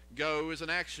 Go is an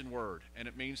action word, and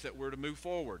it means that we're to move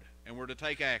forward and we're to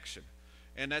take action.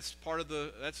 And that's part of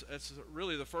that's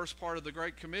really the first part of the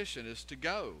Great Commission, is to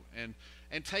go and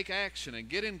take action and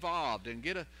get involved and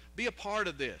be a part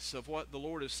of this, of what the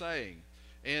Lord is saying.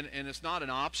 And it's not an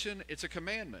option, it's a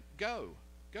commandment. Go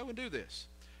and do this.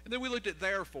 And then we looked at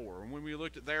therefore, and when we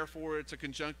looked at therefore, it's a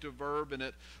conjunctive verb, and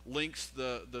it links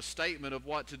the statement of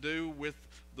what to do with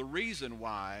the reason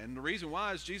why. And the reason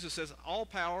why is Jesus says all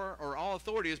power or all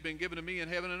authority has been given to me in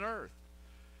heaven and earth.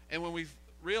 And when we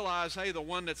realize, hey, the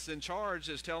one that's in charge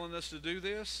is telling us to do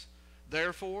this,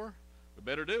 therefore, we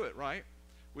better do it, right?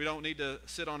 We don't need to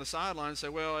sit on the sideline and say,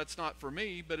 well, it's not for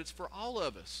me, but it's for all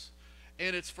of us.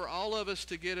 And it's for all of us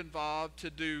to get involved to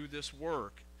do this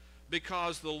work,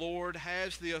 because the Lord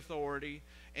has the authority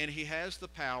and he has the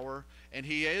power, and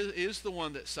he is the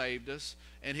one that saved us,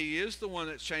 and he is the one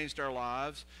that's changed our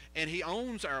lives, and he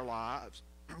owns our lives.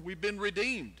 We've been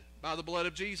redeemed by the blood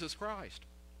of Jesus Christ.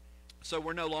 So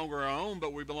we're no longer our own,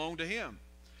 but we belong to him.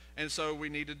 And so we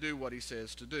need to do what he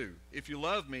says to do. If you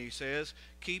love me, he says,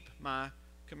 keep my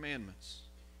commandments.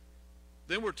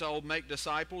 Then we're told, make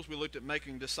disciples. We looked at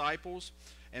making disciples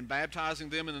and baptizing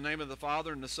them in the name of the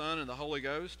Father and the Son and the Holy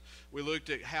Ghost. We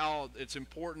looked at how it's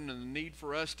important and the need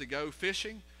for us to go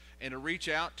fishing and to reach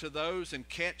out to those and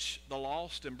catch the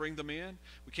lost and bring them in.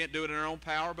 We can't do it in our own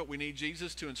power, but we need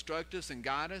Jesus to instruct us and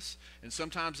guide us. And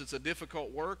sometimes it's a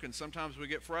difficult work, and sometimes we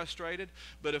get frustrated.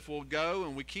 But if we'll go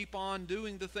and we keep on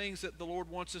doing the things that the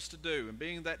Lord wants us to do, and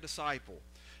being that disciple,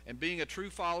 and being a true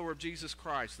follower of Jesus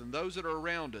Christ, then those that are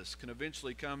around us can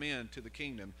eventually come into the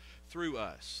kingdom through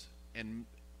us. And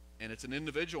it's an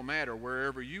individual matter,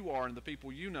 wherever you are and the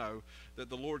people you know, that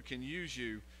the Lord can use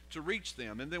you to reach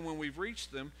them. And then when we've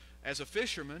reached them, as a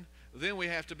fisherman, then we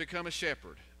have to become a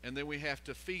shepherd, and then we have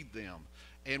to feed them,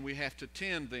 and we have to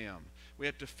tend them. We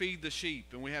have to feed the sheep,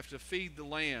 and we have to feed the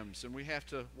lambs, and we have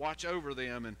to watch over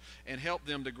them and help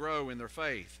them to grow in their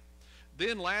faith.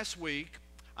 Then last week,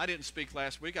 I didn't speak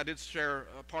last week. I did share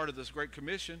a part of this Great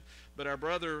Commission, but our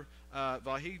brother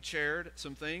Vahid shared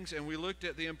some things, and we looked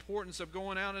at the importance of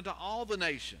going out into all the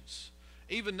nations,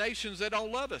 even nations that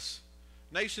don't love us,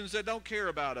 nations that don't care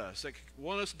about us, that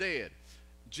want us dead.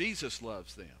 Jesus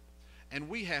loves them, and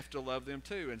we have to love them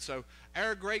too. And so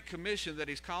our Great Commission that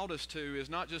he's called us to is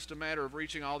not just a matter of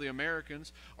reaching all the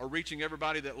Americans or reaching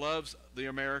everybody that loves the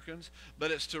Americans,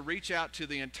 but it's to reach out to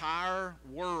the entire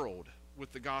world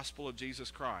with the gospel of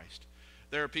Jesus Christ.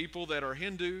 There are people that are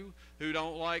Hindu who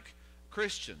don't like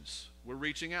Christians. We're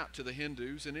reaching out to the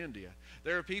Hindus in India.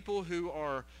 There are people who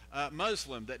are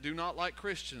Muslim that do not like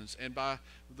Christians, and by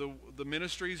the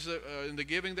ministries and the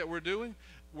giving that we're doing,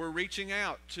 we're reaching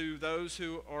out to those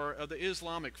who are of the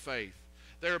Islamic faith.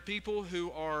 There are people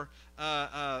who are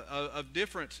of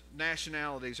different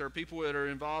nationalities. There are people that are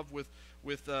involved with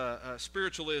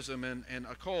spiritualism and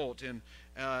occult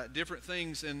different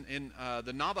things in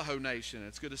the Navajo Nation.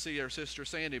 It's good to see our sister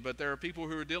Sandy, but there are people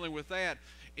who are dealing with that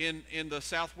in the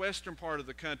southwestern part of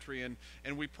the country,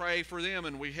 and we pray for them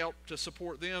and we help to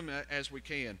support them as we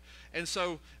can. And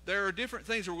so there are different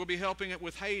things that we'll be helping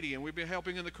with Haiti, and we'll be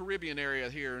helping in the Caribbean area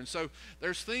here. And so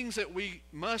there's things that we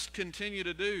must continue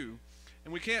to do,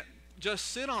 and we can't just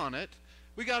sit on it.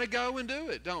 We got to go and do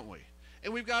it, don't we?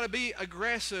 And we've got to be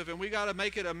aggressive, and we've got to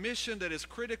make it a mission that is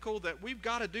critical, that we've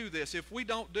got to do this. If we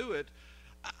don't do it,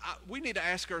 we need to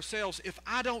ask ourselves, if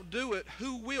I don't do it,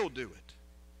 who will do it?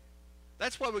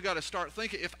 That's why we've got to start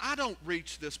thinking, if I don't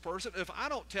reach this person, if I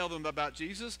don't tell them about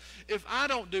Jesus, if I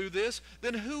don't do this,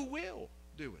 then who will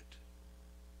do it?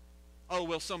 Oh,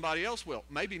 well, somebody else will.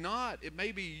 Maybe not. It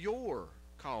may be your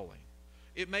calling.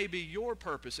 It may be your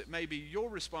purpose. It may be your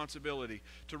responsibility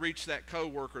to reach that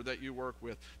coworker that you work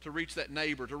with, to reach that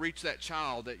neighbor, to reach that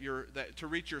child, to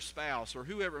reach your spouse, or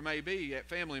whoever it may be, that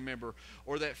family member,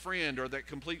 or that friend, or that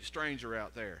complete stranger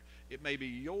out there. It may be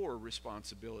your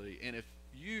responsibility. And if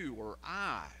you or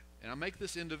I, and I make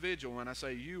this individual when I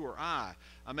say you or I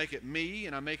make it me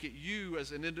and I make it you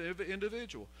as an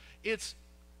individual. It's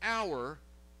our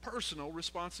personal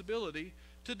responsibility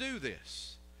to do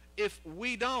this. If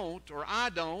we don't, or I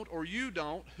don't, or you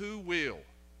don't, who will?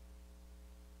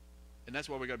 And that's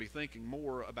what we've got to be thinking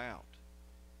more about.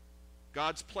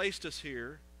 God's placed us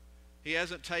here. He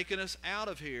hasn't taken us out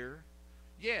of here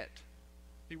yet.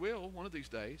 He will one of these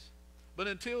days. But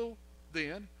until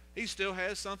then, He still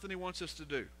has something He wants us to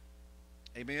do.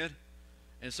 Amen?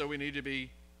 And so we need to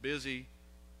be busy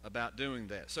about doing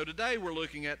that. So today we're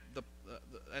looking at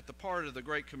the part of the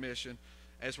Great Commission,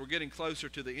 as we're getting closer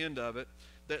to the end of it,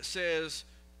 that says,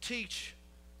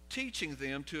 teaching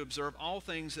them to observe all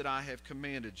things that I have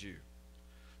commanded you.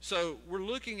 So we're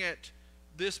looking at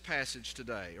this passage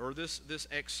today, or this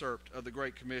excerpt of the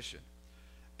Great Commission.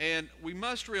 And we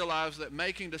must realize that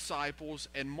making disciples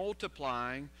and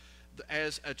multiplying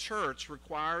as a church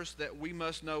requires that we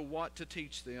must know what to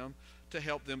teach them to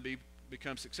help them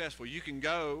become successful. You can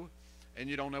go and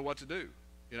you don't know what to do.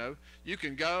 You know, you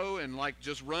can go and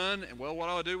just run, and well, what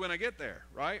do I do when I get there,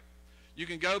 right? You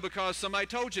can go because somebody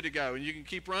told you to go, and you can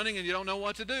keep running and you don't know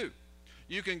what to do.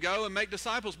 You can go and make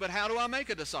disciples, but how do I make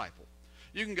a disciple?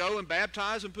 You can go and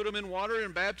baptize and put them in water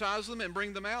and baptize them and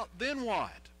bring them out. Then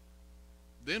what?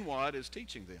 Then what is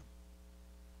teaching them?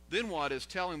 Then what is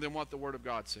telling them what the Word of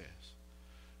God says?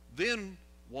 Then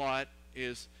what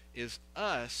is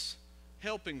us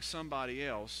helping somebody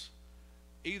else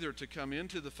either to come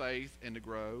into the faith and to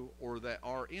grow, or that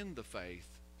are in the faith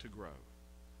to grow,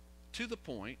 to the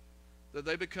point that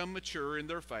they become mature in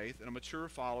their faith and a mature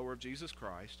follower of Jesus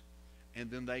Christ, and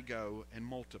then they go and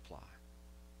multiply.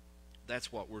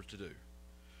 That's what we're to do.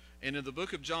 And in the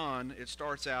book of John, it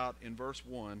starts out in verse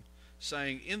 1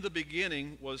 saying, "In the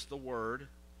beginning was the Word,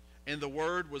 and the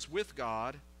Word was with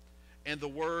God, and the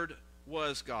Word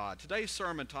was God." Today's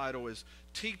sermon title is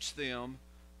Teach Them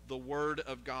the Word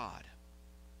of God.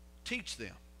 Teach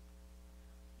them.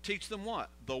 Teach them what?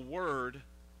 The Word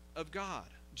of God.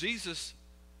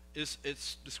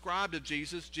 It's described of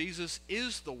Jesus. Jesus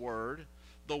is the Word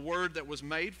that was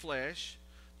made flesh,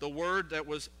 the Word that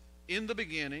was in the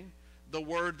beginning, the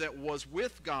Word that was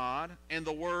with God, and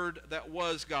the Word that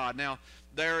was God. Now,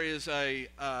 there is a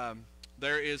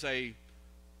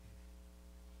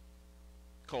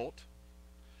cult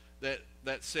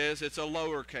that says it's a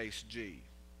lowercase g,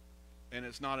 and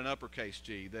it's not an uppercase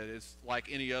G, that it's like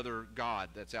any other God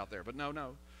that's out there. But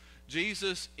no.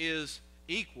 Jesus is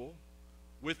equal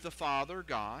with the Father,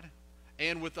 God,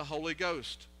 and with the Holy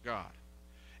Ghost, God.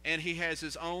 And He has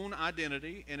His own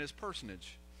identity and His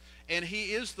personage. And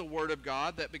He is the Word of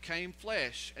God that became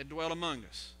flesh and dwelt among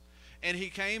us. And He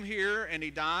came here and He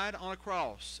died on a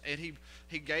cross, and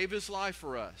He gave His life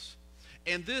for us.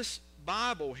 And this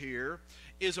Bible here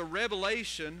is a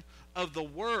revelation of the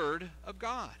Word of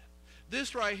God.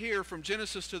 This right here, from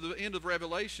Genesis to the end of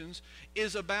Revelations,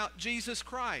 is about Jesus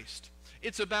Christ.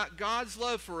 It's about God's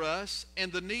love for us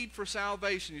and the need for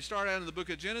salvation. You start out in the book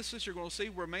of Genesis, you're going to see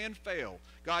where man fell.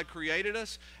 God created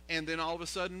us, and then all of a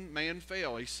sudden man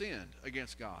fell. He sinned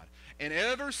against God. And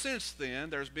ever since then,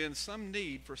 there's been some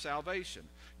need for salvation.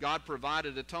 God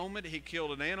provided atonement. He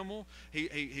killed an animal.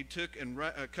 He took and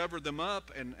covered them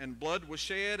up, and blood was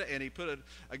shed, and He put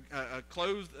a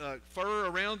clothed fur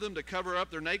around them to cover up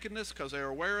their nakedness because they were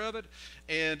aware of it.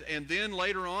 And then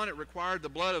later on, it required the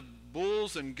blood of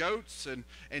bulls and goats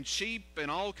and sheep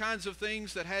and all kinds of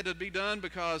things that had to be done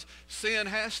because sin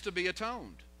has to be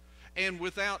atoned. And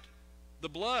without the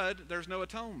blood, there's no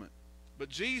atonement. But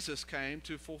Jesus came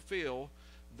to fulfill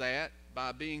that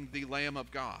by being the Lamb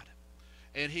of God.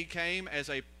 And He came as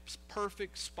a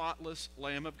perfect, spotless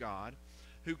Lamb of God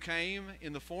who came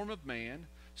in the form of man,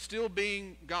 still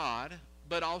being God,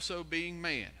 but also being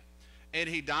man. And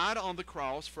he died on the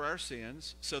cross for our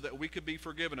sins so that we could be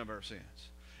forgiven of our sins.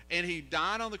 And he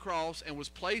died on the cross and was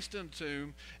placed in a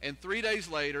tomb, and 3 days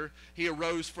later he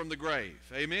arose from the grave.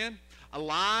 Amen?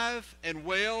 Alive and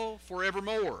well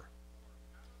forevermore.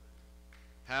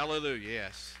 Hallelujah.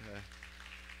 Yes.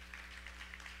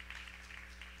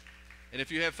 And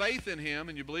if you have faith in him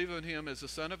and you believe in him as the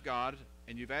Son of God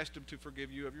and you've asked him to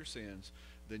forgive you of your sins,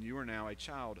 then you are now a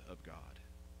child of God.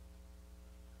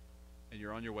 And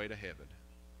you're on your way to heaven.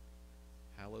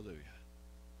 Hallelujah.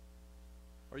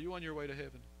 Are you on your way to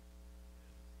heaven?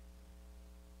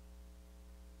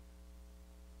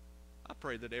 I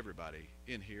pray that everybody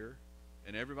in here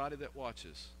and everybody that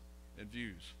watches and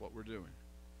views what we're doing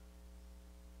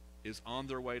is on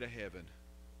their way to heaven,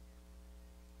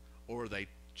 or they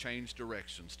change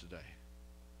directions today.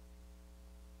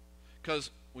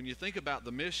 Because when you think about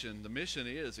the mission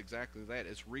is exactly that.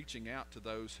 It's reaching out to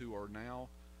those who are now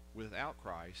without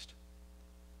Christ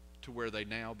to where they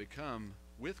now become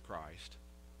with Christ.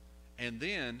 And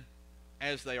then,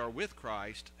 as they are with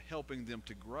Christ, helping them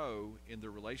to grow in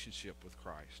their relationship with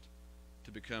Christ,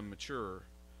 to become mature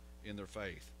in their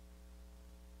faith.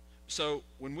 So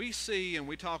when we see and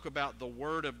we talk about the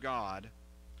Word of God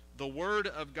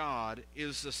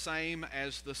is the same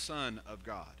as the Son of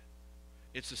God.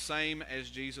 It's the same as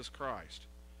Jesus Christ.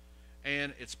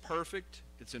 And it's perfect,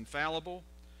 it's infallible,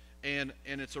 and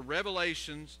it's a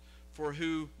revelation for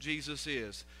who Jesus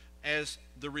is as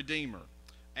the Redeemer,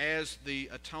 as the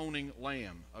atoning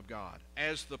Lamb of God,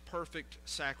 as the perfect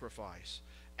sacrifice,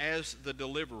 as the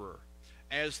deliverer,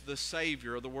 as the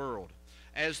Savior of the world,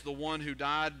 as the one who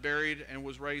died, buried, and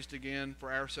was raised again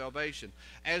for our salvation,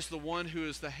 as the one who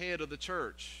is the head of the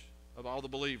church of all the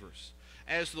believers,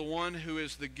 as the one who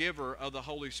is the giver of the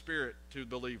Holy Spirit to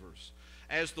believers,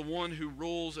 as the one who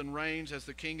rules and reigns as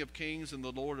the King of Kings and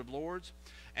the Lord of Lords,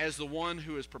 as the one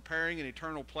who is preparing an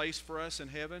eternal place for us in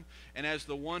heaven, and as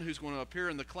the one who's going to appear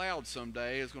in the clouds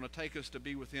someday, is going to take us to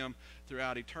be with him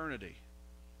throughout eternity.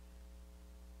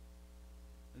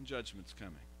 And judgment's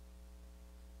coming.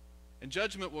 And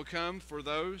judgment will come for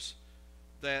those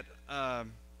that,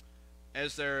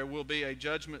 as there will be a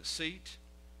judgment seat,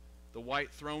 the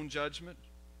white throne judgment,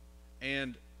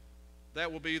 and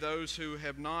that will be those who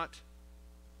have not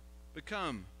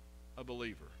become a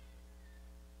believer.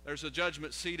 There's a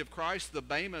judgment seat of Christ, the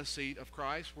Bema seat of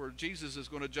Christ, where Jesus is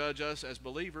going to judge us as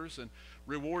believers and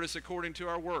reward us according to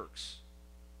our works.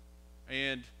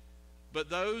 But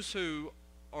those who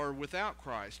are without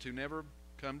Christ, who never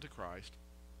come to Christ,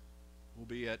 will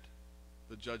be at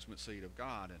the judgment seat of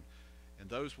God, and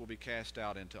those will be cast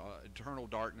out into eternal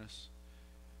darkness,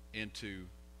 into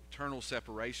eternal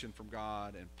separation from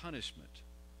God and punishment.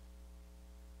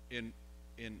 And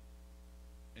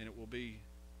it will be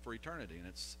for eternity, and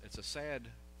it's a sad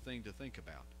thing to think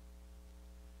about.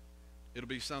 It'll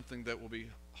be something that will be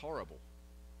horrible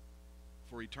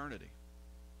for eternity.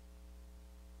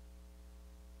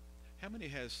 How many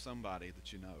has somebody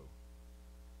that you know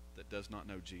that does not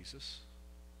know Jesus?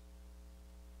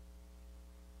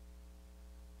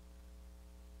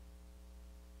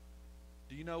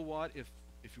 Do you know what? If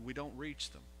we don't reach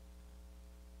them,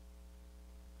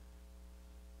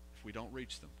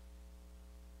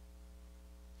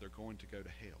 they're going to go to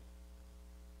hell.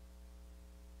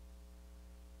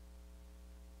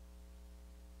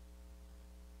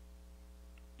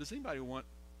 Does anybody want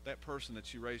that person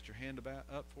that you raised your hand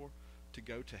up for to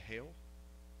go to hell?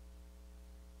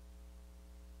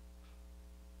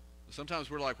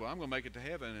 Sometimes we're like, well, I'm going to make it to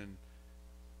heaven, and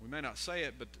we may not say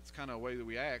it, but it's kind of a way that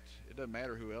we act. It doesn't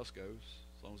matter who else goes,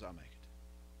 as long as I make it.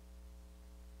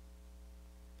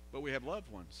 But we have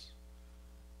loved ones.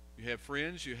 You have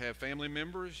friends, you have family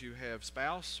members, you have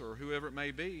spouse, or whoever it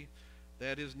may be,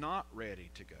 that is not ready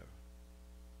to go.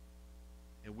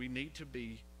 And we need to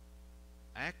be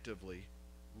actively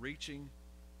reaching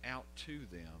out to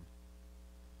them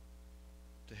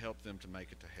to help them to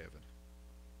make it to heaven.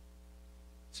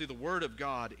 See, the Word of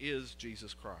God is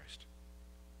Jesus Christ.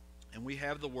 And we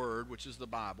have the Word, which is the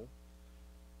Bible,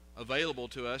 available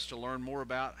to us to learn more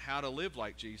about how to live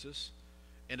like Jesus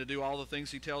and to do all the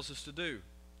things he tells us to do.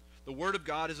 The Word of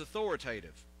God is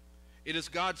authoritative. It is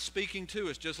God speaking to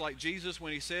us, just like Jesus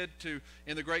when he said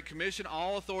in the Great Commission,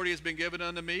 all authority has been given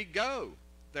unto me, go,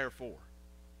 therefore.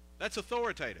 That's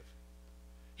authoritative.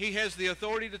 He has the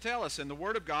authority to tell us, and the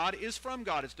Word of God is from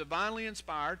God. It's divinely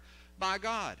inspired by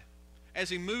God. As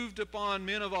he moved upon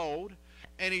men of old,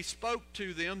 and he spoke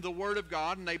to them the Word of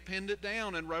God, and they penned it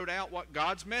down and wrote out what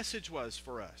God's message was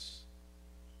for us.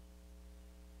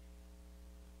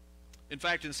 In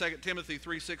fact, in 2 Timothy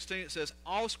 3:16 it says,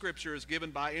 all Scripture is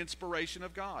given by inspiration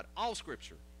of God. All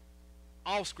Scripture.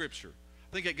 All Scripture.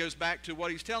 I think it goes back to what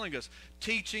he's telling us.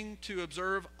 Teaching to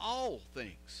observe all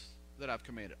things that I've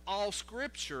commanded. All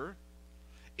Scripture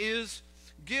is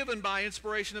given by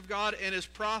inspiration of God and is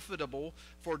profitable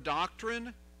for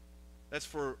doctrine. That's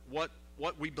for what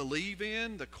we believe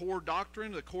in, the core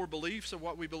doctrine, the core beliefs of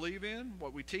what we believe in,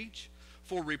 what we teach.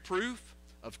 For reproof,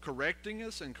 of correcting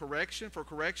us and correction,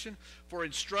 for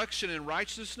instruction in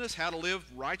righteousness, how to live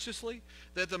righteously,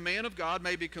 that the man of God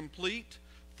may be complete,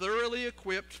 thoroughly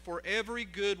equipped for every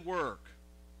good work.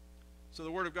 So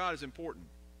the Word of God is important,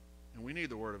 and we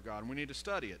need the Word of God, and we need to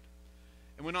study it.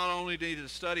 And we not only need to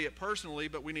study it personally,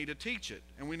 but we need to teach it,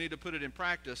 and we need to put it in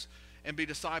practice and be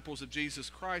disciples of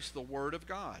Jesus Christ, the Word of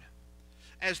God.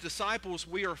 As disciples,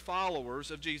 we are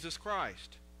followers of Jesus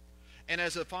Christ. And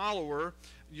as a follower,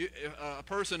 a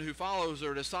person who follows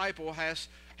or a disciple has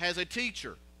a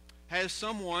teacher, has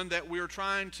someone that we're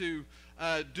trying to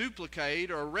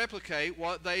duplicate or replicate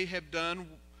what they have done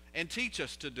and teach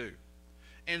us to do.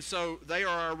 And so they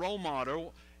are our role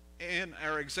model and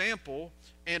our example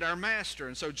and our master.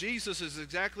 And so Jesus is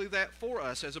exactly that for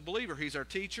us as a believer. He's our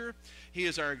teacher. He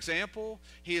is our example.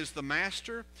 He is the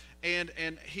master. And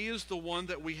he is the one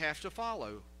that we have to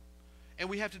follow. And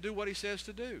we have to do what he says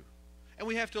to do. And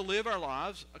we have to live our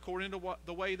lives according to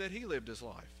the way that he lived his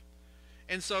life.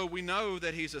 And so we know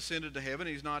that he's ascended to heaven.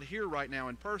 He's not here right now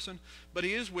in person, but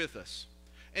he is with us.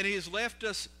 And he has left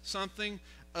us something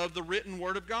of the written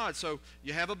Word of God. So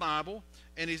you have a Bible,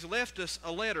 and he's left us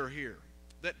a letter here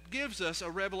that gives us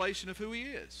a revelation of who he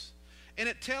is. And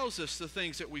it tells us the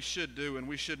things that we should do and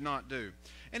we should not do.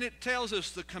 And it tells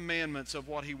us the commandments of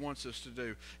what he wants us to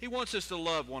do. He wants us to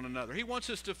love one another. He wants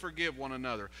us to forgive one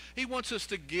another. He wants us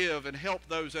to give and help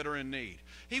those that are in need.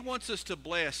 He wants us to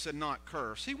bless and not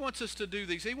curse. He wants us to do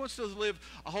these. He wants us to live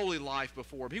a holy life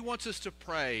before him. He wants us to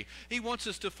pray. He wants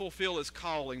us to fulfill his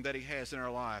calling that he has in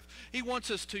our life. He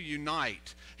wants us to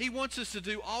unite. He wants us to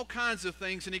do all kinds of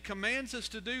things, and he commands us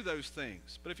to do those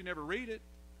things. But if you never read it,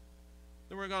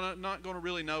 then we're not going to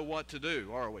really know what to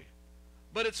do, are we?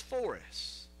 But it's for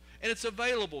us, and it's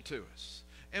available to us,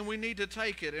 and we need to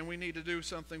take it, and we need to do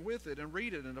something with it and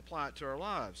read it and apply it to our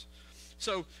lives.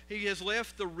 So he has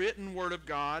left the written Word of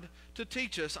God to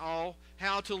teach us all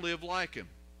how to live like him.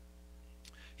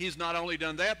 He's not only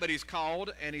done that, but he's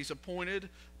called and he's appointed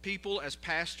people as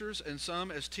pastors and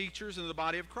some as teachers in the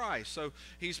body of Christ. So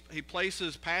he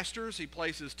places pastors, he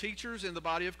places teachers in the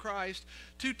body of Christ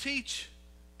to teach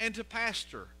and to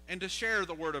pastor and to share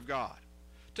the Word of God,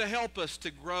 to help us to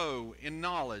grow in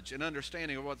knowledge and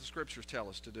understanding of what the Scriptures tell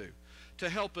us to do, to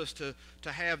help us to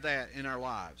have that in our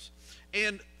lives.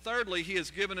 And thirdly, he has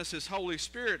given us his Holy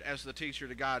Spirit as the teacher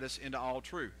to guide us into all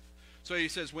truth. So he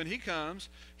says when he comes,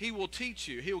 he will teach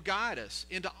you, he will guide us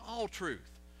into all truth.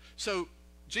 So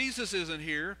Jesus isn't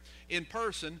here in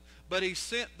person, but he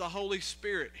sent the Holy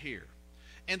Spirit here.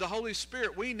 And the Holy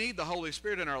Spirit, we need the Holy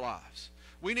Spirit in our lives.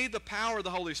 We need the power of the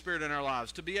Holy Spirit in our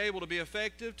lives to be able to be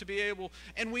effective,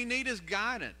 and we need his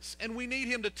guidance, and we need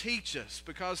him to teach us,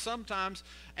 because sometimes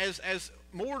as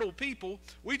mortal people,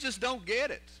 we just don't get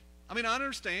it. I mean, I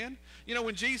understand. You know,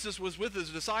 when Jesus was with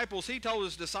his disciples, he told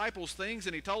his disciples things,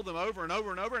 and he told them over and over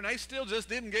and over, and they still just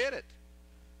didn't get it.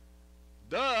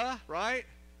 Duh, right?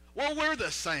 Well, we're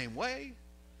the same way.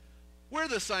 We're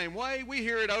the same way. We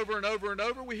hear it over and over and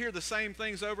over. We hear the same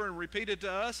things over and repeated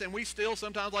to us, and we still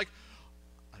sometimes like,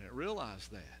 I didn't realize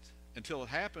that, until it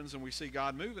happens and we see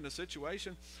God move in a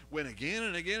situation when again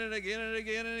and again and again and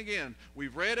again and again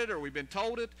we've read it or we've been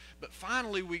told it, but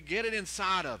finally we get it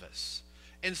inside of us.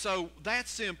 And so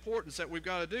that's the importance that we've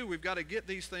got to do. We've got to get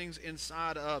these things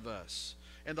inside of us.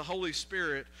 And the Holy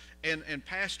Spirit and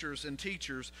pastors and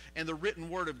teachers and the written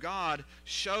Word of God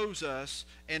shows us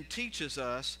and teaches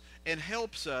us and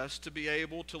helps us to be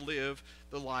able to live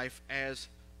the life as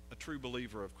a true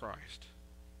believer of Christ.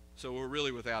 So we're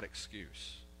really without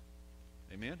excuse.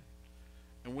 Amen?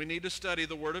 And we need to study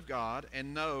the Word of God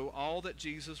and know all that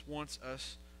Jesus wants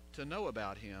us to know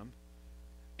about him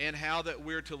and how that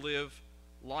we're to live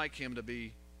like him, to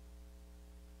be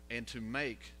and to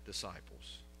make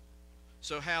disciples.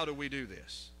 So how do we do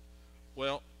this?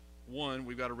 Well, one,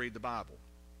 we've got to read the Bible.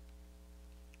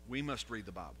 We must read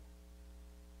the Bible.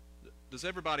 Does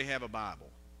everybody have a Bible?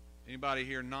 Anybody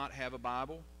here not have a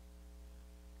Bible?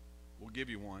 We'll give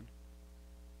you one.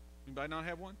 Anybody not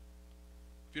have one?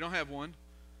 If you don't have one,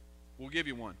 we'll give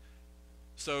you one.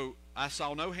 So I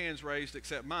saw no hands raised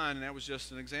except mine, and that was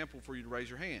just an example for you to raise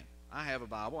your hand. I have a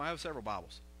Bible. I have several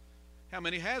Bibles. How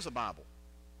many has a Bible?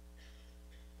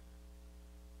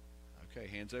 Okay,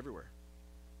 hands everywhere.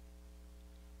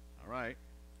 All right.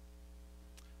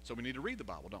 So we need to read the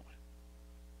Bible, don't we?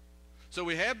 So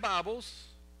we have Bibles,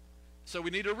 so we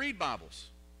need to read Bibles.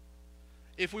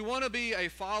 If we want to be a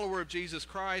follower of Jesus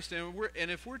Christ,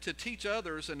 and if we're to teach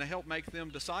others and to help make them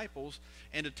disciples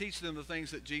and to teach them the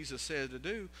things that Jesus said to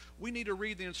do, we need to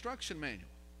read the instruction manual,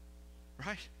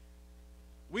 right?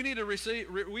 We need to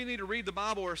read the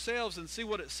Bible ourselves and see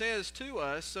what it says to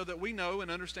us so that we know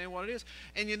and understand what it is.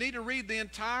 And you need to read the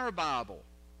entire Bible.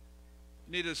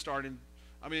 You need to start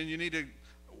you need to,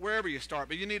 wherever you start,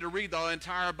 but you need to read the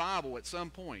entire Bible at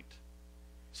some point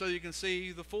so you can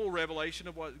see the full revelation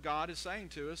of what God is saying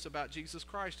to us about Jesus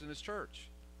Christ and his church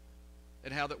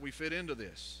and how that we fit into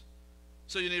this.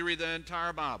 So you need to read the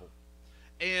entire Bible.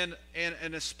 And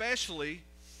especially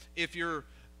if you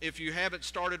haven't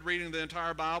started reading the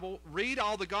entire Bible, read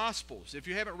all the Gospels. If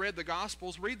you haven't read the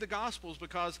Gospels, read the Gospels,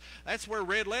 because that's where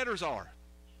red letters are.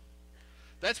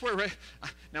 That's where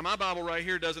now my Bible right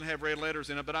here doesn't have red letters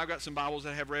in it, but I've got some Bibles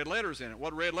that have red letters in it.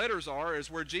 What red letters are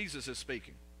is where Jesus is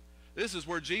speaking. This is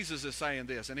where Jesus is saying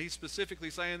this, and he's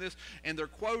specifically saying this, and they're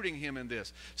quoting him in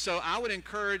this. So I would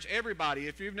encourage everybody,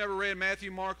 if you've never read Matthew,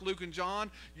 Mark, Luke, and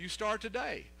John, you start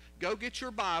today. Go get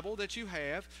your Bible that you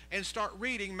have and start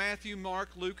reading Matthew, Mark,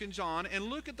 Luke, and John, and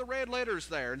look at the red letters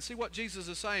there and see what Jesus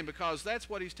is saying, because that's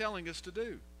what he's telling us to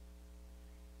do.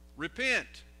 Repent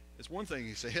is one thing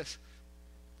he says.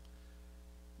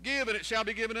 Give, and it shall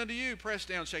be given unto you, pressed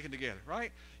down, shaken together,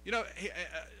 right? You know,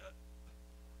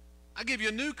 I give you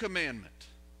a new commandment.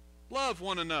 Love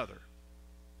one another,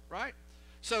 right?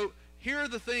 So here are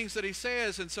the things that he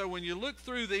says, and so when you look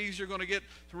through these, you're going to get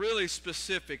really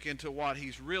specific into what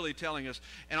he's really telling us,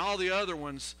 and all the other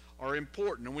ones are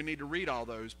important, and we need to read all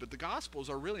those, but the Gospels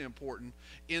are really important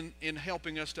in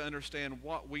helping us to understand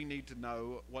what we need to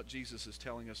know, what Jesus is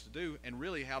telling us to do, and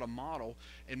really how to model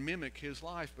and mimic his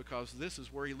life, because this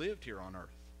is where he lived here on earth.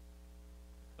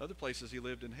 Other places he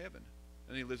lived in heaven,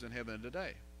 and he lives in heaven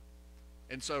today.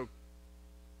 And so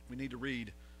we need to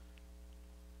read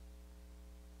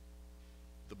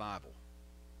the Bible.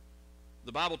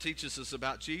 The Bible teaches us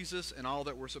about Jesus and all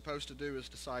that we're supposed to do as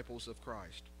disciples of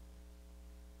Christ.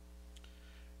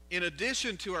 In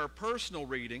addition to our personal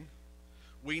reading,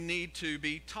 we need to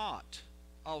be taught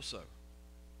also.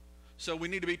 So we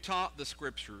need to be taught the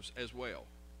Scriptures as well,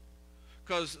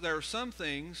 because there are some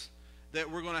things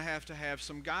that we're going to have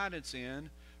some guidance in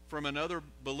from another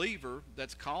believer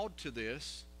that's called to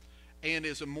this and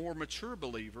is a more mature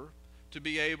believer to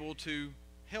be able to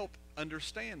help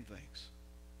understand things.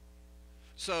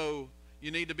 So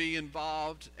you need to be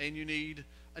involved, and you need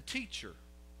a teacher.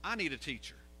 I need a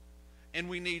teacher. And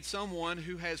we need someone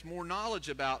who has more knowledge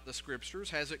about the Scriptures,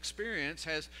 has experience,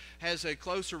 has a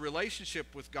closer relationship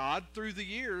with God through the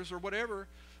years or whatever,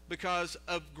 because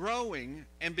of growing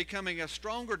and becoming a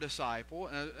stronger disciple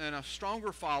and a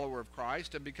stronger follower of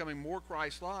Christ and becoming more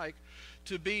Christ-like,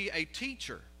 to be a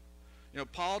teacher. You know,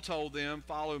 Paul told them,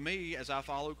 "Follow me as I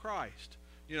follow Christ."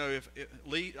 You know,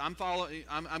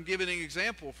 I'm giving an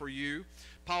example for you,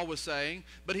 Paul was saying,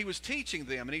 but he was teaching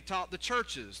them, and he taught the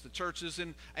churches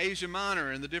in Asia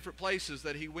Minor and the different places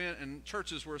that he went, and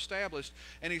churches were established,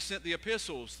 and he sent the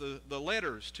epistles, the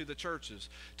letters to the churches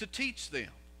to teach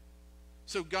them.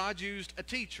 So God used a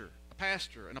teacher, a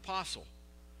pastor, an apostle,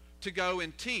 to go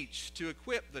and teach, to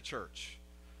equip the church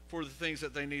for the things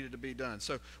that they needed to be done.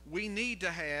 So we need to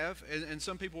have, and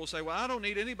some people will say, well, I don't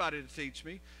need anybody to teach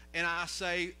me. And I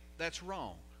say that's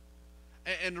wrong.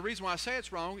 And the reason why I say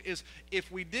it's wrong is if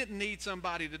we didn't need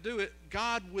somebody to do it,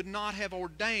 God would not have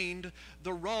ordained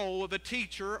the role of a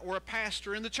teacher or a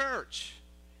pastor in the church.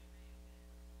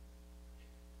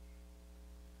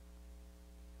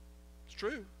 It's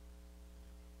true.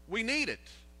 We need it.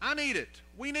 I need it.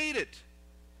 We need it.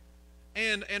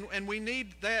 And we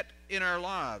need that in our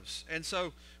lives. And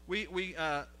so we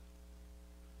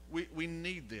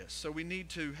need this. So we need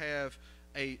to have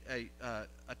a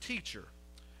teacher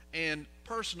and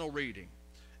personal reading,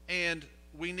 and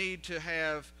we need to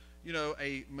have, you know,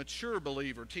 a mature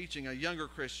believer teaching a younger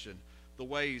Christian the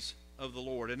ways of the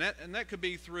Lord, and that could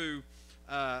be through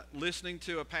listening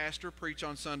to a pastor preach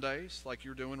on Sundays like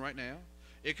you're doing right now.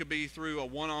 It could be through a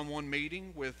one-on-one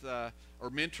meeting with or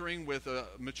mentoring with a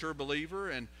mature believer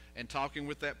and talking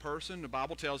with that person. The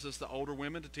Bible tells us the older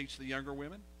women to teach the younger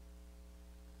women.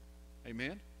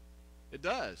 Amen? It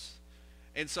does.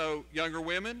 And so, younger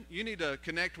women, you need to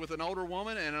connect with an older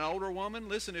woman, and an older woman,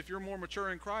 listen, if you're more mature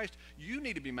in Christ, you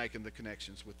need to be making the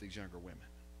connections with these younger women.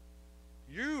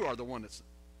 You're the one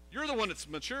that's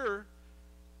mature.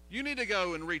 You need to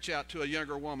go and reach out to a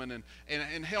younger woman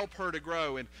and help her to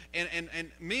grow. And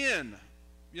men,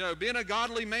 being a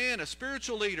godly man, a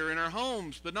spiritual leader in our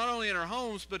homes, but not only in our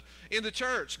homes, but in the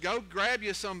church. Go grab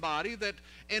you somebody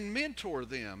and mentor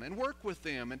them and work with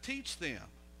them and teach them.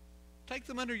 Take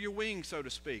them under your wing, so to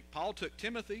speak. Paul took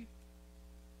Timothy.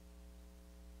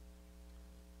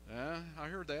 I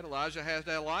heard that. Elijah has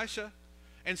Elisha.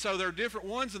 And so there are different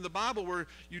ones in the Bible where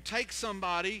you take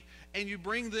somebody and you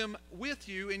bring them with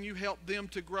you and you help them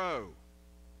to grow.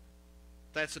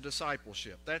 That's a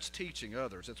discipleship. That's teaching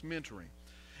others. That's mentoring.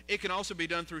 It can also be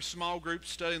done through small groups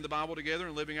studying the Bible together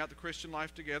and living out the Christian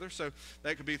life together. So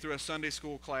that could be through a Sunday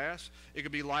school class. It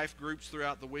could be life groups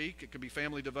throughout the week. It could be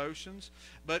family devotions.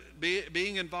 But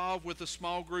being involved with a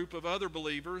small group of other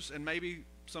believers, and maybe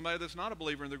somebody that's not a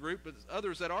believer in the group, but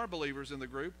others that are believers in the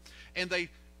group, and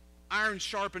iron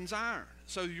sharpens iron.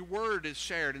 So your word is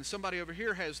shared, and somebody over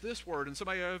here has this word, and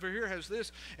somebody over here has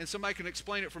this, and somebody can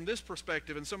explain it from this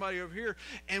perspective, and somebody over here,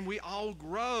 and we all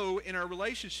grow in our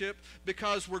relationship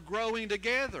because we're growing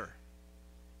together.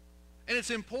 And it's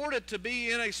important to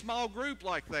be in a small group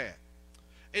like that.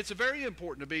 It's very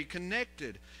important to be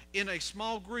connected in a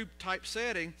small group type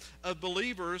setting of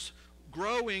believers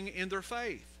growing in their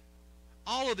faith.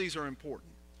 All of these are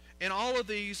important, and all of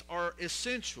these are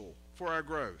essential for our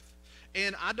growth.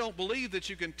 And I don't believe that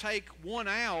you can take one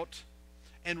out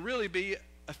and really be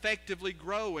effectively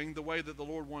growing the way that the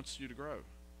Lord wants you to grow.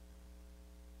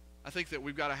 I think that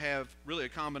we've got to have really a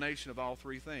combination of all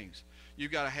three things.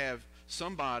 You've got to have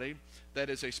somebody that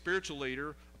is a spiritual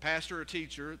leader, a pastor, a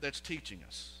teacher that's teaching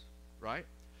us, right?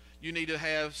 You need to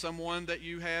have someone that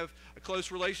you have a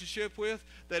close relationship with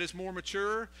that is more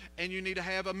mature, and you need to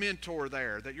have a mentor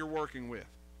there that you're working with.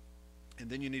 And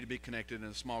then you need to be connected in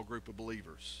a small group of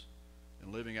believers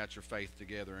and living out your faith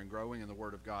together and growing in the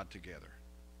Word of God together.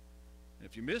 And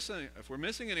if we're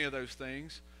missing any of those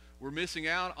things, we're missing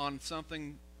out on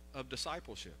something of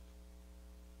discipleship.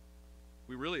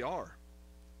 We really are.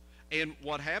 And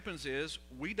what happens is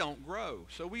we don't grow.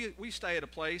 So we stay at a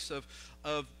place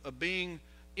of being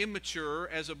immature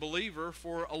as a believer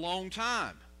for a long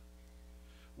time.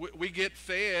 We get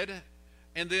fed,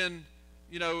 and then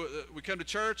we come to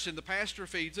church and the pastor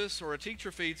feeds us or a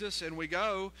teacher feeds us, and we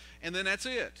go, and then that's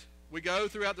it. We go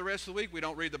throughout the rest of the week. We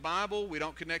don't read the Bible. We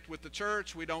don't connect with the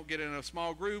church. We don't get in a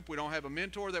small group. We don't have a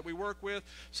mentor that we work with,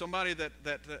 somebody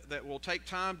that will take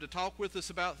time to talk with us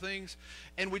about things,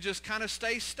 and we just kind of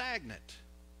stay stagnant.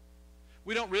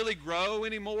 We don't really grow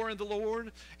anymore in the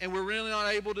Lord, and we're really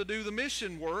not able to do the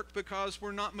mission work because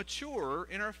we're not mature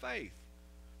in our faith.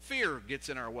 Fear gets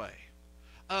in our way.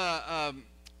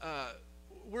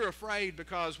 We're afraid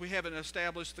because we haven't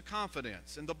established the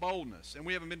confidence and the boldness, and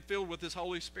we haven't been filled with His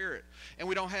Holy Spirit, and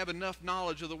we don't have enough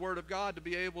knowledge of the Word of God to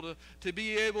be able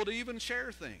to even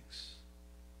share things.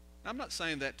 I'm not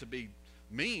saying that to be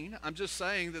mean. I'm just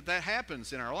saying that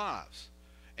happens in our lives,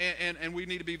 and we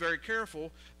need to be very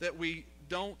careful that we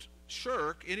don't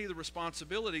shirk any of the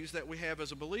responsibilities that we have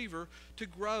as a believer to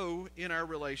grow in our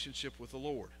relationship with the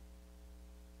Lord.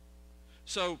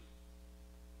 So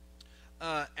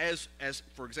as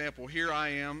for example, here I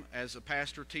am as a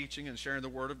pastor teaching and sharing the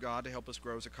Word of God to help us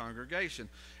grow as a congregation.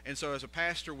 And so as a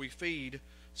pastor, we feed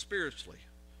spiritually.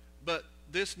 But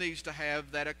this needs to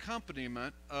have that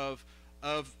accompaniment of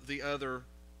the other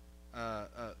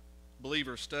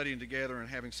believers studying together and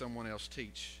having someone else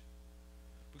teach.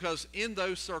 Because in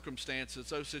those circumstances,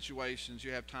 those situations,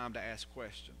 you have time to ask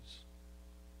questions.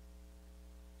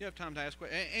 You have time to ask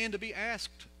questions and to be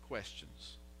asked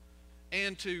questions.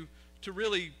 And to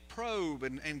really probe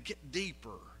and get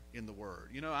deeper in the Word.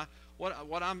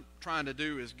 What I'm trying to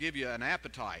do is give you an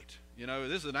appetite.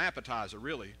 This is an appetizer,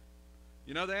 really.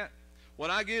 You know that?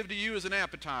 What I give to you is an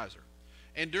appetizer.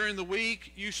 And during the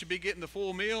week, you should be getting the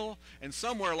full meal, and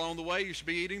somewhere along the way, you should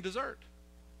be eating dessert.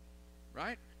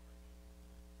 Right?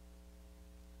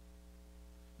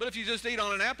 But if you just eat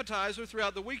on an appetizer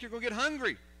throughout the week, you're going to get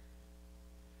hungry.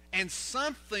 And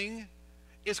something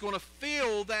is going to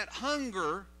fill that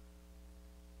hunger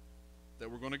that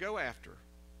we're going to go after.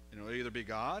 It'll either be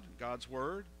God's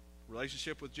Word,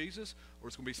 relationship with Jesus, or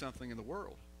it's going to be something in the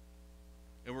world.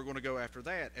 And we're going to go after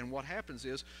that. And what happens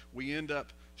is we end up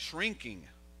shrinking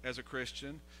as a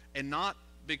Christian and not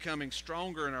becoming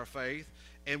stronger in our faith,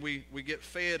 and we get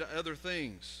fed other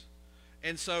things.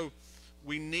 And so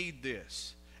we need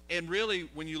this. And really,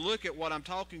 when you look at what I'm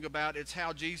talking about, it's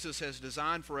how Jesus has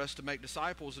designed for us to make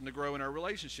disciples and to grow in our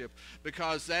relationship,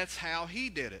 because that's how He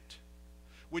did it.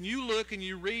 When you look and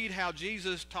you read how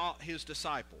Jesus taught His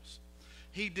disciples,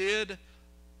 He did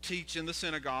teach in the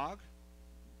synagogue.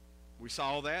 We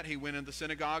saw that. He went in the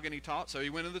synagogue and He taught. So He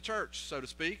went in the church, so to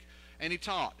speak, and He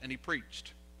taught and He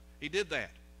preached. He did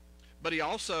that. but he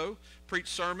also preached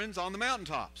sermons on the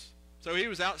mountaintops. So he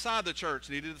was outside the church,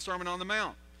 and he did the Sermon on the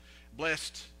Mount,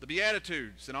 blessed the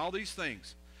Beatitudes and all these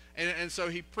things. And so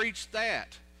he preached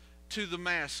that to the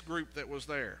mass group that was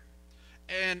there.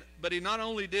 But he not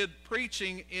only did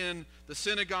preaching in the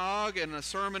synagogue and a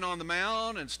Sermon on the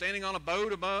Mount and standing on a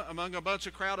boat among a bunch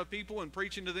of crowd of people and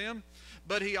preaching to them,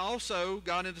 but he also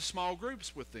got into small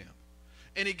groups with them.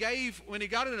 And when he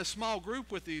got in a small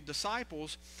group with the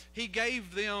disciples, he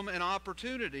gave them an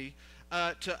opportunity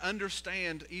to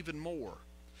understand even more.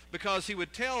 Because he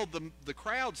would tell the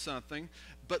crowd something,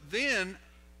 but then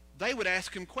they would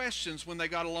ask him questions when they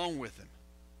got along with him.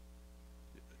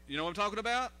 You know what I'm talking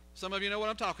about? Some of you know what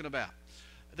I'm talking about.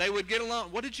 They would get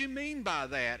along. What did you mean by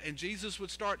that? And Jesus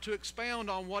would start to expound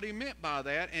on what he meant by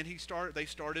that, and they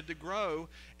started to grow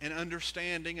in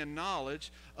understanding and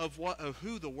knowledge of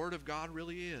who the Word of God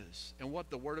really is and what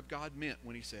the Word of God meant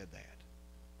when he said that.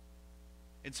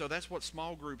 And so that's what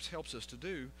small groups helps us to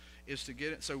do, is to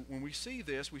get it. So when we see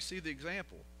this, we see the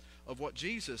example of what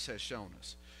Jesus has shown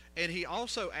us. And he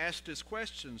also asked his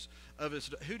questions of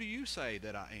who do you say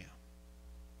that I am?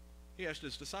 He asked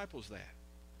his disciples that.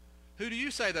 Who do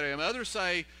you say that I am? Others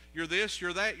say, you're this,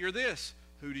 you're that, you're this.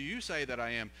 Who do you say that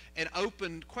I am? An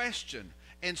open question,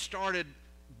 and started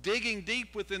digging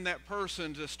deep within that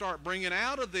person to start bringing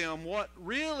out of them what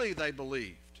really they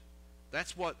believed.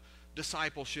 That's what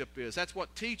discipleship is. That's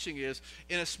what teaching is,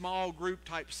 in a small group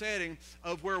type setting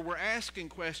of where we're asking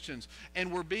questions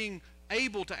and we're being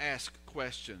able to ask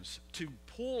questions to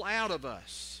pull out of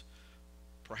us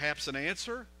perhaps an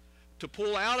answer, to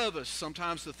pull out of us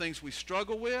sometimes the things we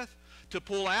struggle with, to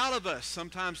pull out of us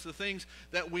sometimes the things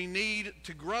that we need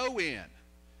to grow in.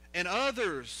 And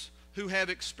others who have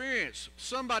experience,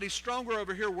 somebody stronger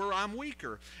over here where I'm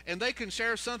weaker, and they can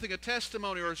share something, a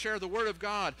testimony, or share the Word of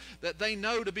God that they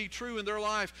know to be true in their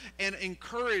life, and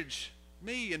encourage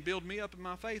me and build me up in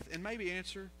my faith, and maybe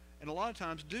answer, and a lot of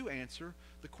times do answer,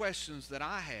 the questions that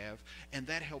I have, and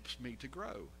that helps me to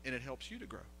grow, and it helps you to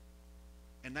grow.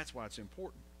 And that's why it's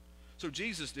important. So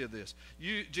Jesus did this.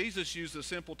 Jesus used the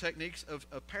simple techniques of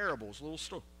parables,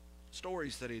 little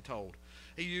stories that he told.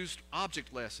 He used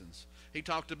object lessons. He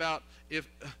talked about if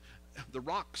the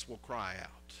rocks will cry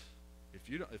out.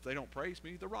 If they don't praise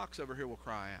me, the rocks over here will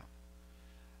cry out.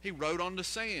 He wrote on the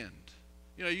sand.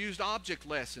 He used object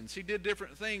lessons. He did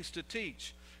different things to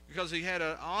teach because he had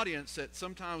an audience that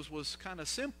sometimes was kind of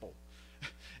simple.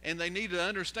 And they need to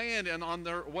understand, and on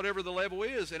their whatever the level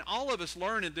is, and all of us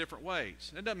learn in different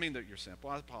ways. It doesn't mean that you're simple.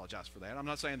 I apologize for that. I'm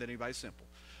not saying that anybody's simple.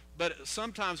 But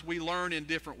sometimes we learn in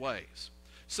different ways.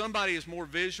 Somebody is more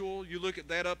visual. You look at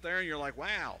that up there and you're like,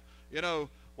 wow,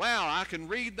 wow, I can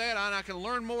read that and I can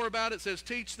learn more about it. It says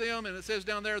teach them, and it says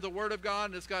down there the Word of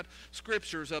God, and it's got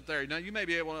scriptures up there. Now you may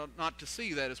be able not to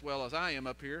see that as well as I am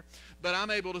up here, but I'm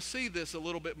able to see this a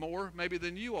little bit more maybe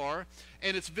than you are,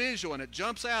 and it's visual and it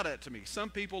jumps out at me.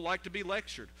 Some people like to be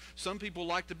lectured. Some people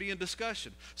like to be in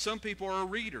discussion. Some people are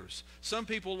readers. Some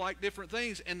people like different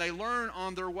things, and they learn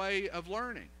on their way of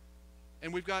learning.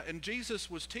 And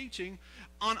Jesus was teaching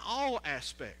on all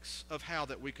aspects of how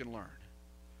that we can learn.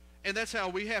 And that's how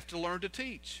we have to learn to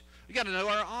teach. We got to know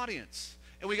our audience,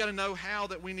 and we got to know how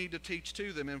that we need to teach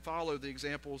to them and follow the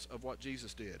examples of what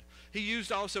Jesus did. He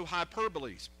used also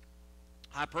hyperboles.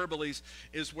 Hyperboles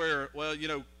is where,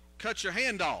 cut your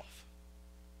hand off.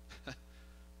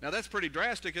 Now that's pretty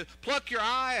drastic. Pluck your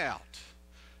eye out.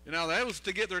 That was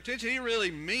to get their attention. He didn't really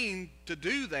mean to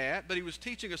do that, but he was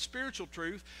teaching a spiritual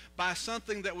truth by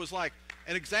something that was like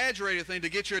an exaggerated thing to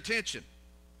get your attention.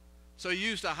 So he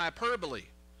used a hyperbole,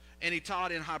 and he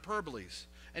taught in hyperboles.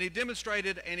 And he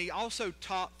demonstrated, and he also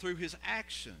taught through his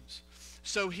actions.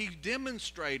 So he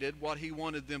demonstrated what he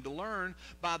wanted them to learn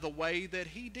by the way that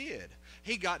he did.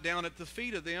 He got down at the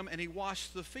feet of them, and he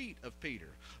washed the feet of Peter.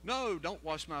 No, don't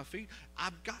wash my feet.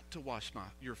 I've got to wash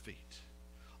your feet.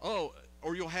 Oh,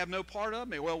 or you'll have no part of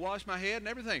me. Well, wash my head and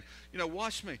everything.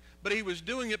 Wash me. But he was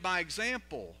doing it by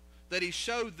example that he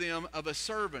showed them of a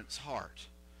servant's heart.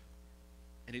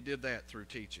 And he did that through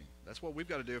teaching. That's what we've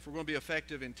got to do. If we're going to be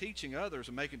effective in teaching others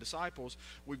and making disciples,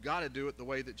 we've got to do it the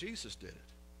way that Jesus did it.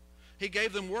 He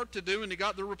gave them work to do, and he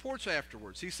got the reports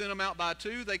afterwards. He sent them out by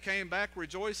two. They came back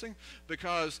rejoicing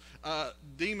because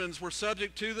demons were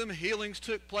subject to them. Healings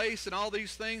took place and all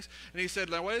these things. And he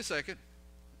said, now, wait a second.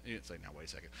 He didn't say, now, wait a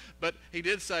second. But he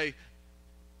did say,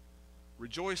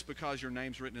 rejoice because your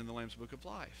name's written in the Lamb's Book of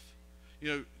Life.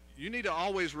 You need to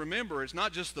always remember, it's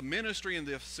not just the ministry and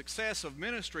the success of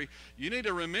ministry. You need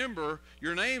to remember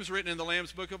your name's written in the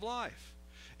Lamb's Book of Life.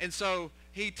 And so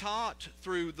he taught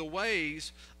through the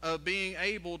ways of being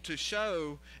able to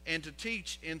show and to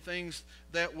teach in things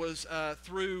that was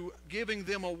through giving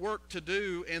them a work to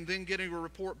do and then getting a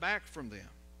report back from them.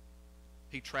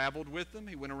 He traveled with them.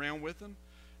 He went around with them.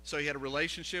 So he had a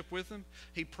relationship with them.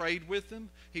 He prayed with them.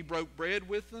 He broke bread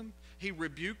with them. He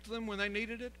rebuked them when they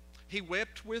needed it. He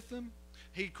wept with them.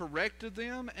 He corrected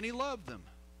them, and he loved them.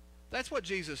 That's what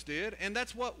Jesus did, and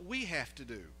that's what we have to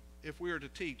do if we are to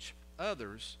teach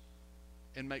others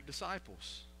and make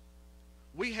disciples.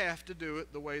 We have to do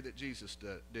it the way that Jesus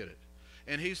did it.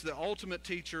 And he's the ultimate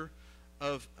teacher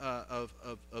of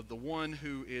the one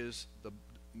who is the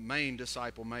main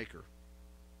disciple maker.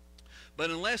 But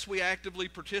unless we actively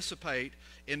participate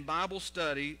in Bible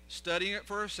study, studying it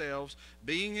for ourselves,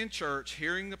 being in church,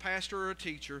 hearing the pastor or a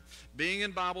teacher, being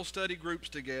in Bible study groups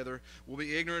together, we'll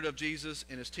be ignorant of Jesus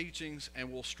and his teachings,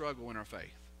 and we'll struggle in our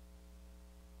faith.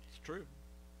 It's true.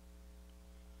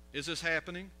 Is this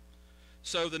happening?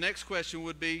 So the next question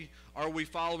would be, are we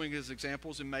following his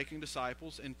examples in making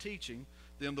disciples and teaching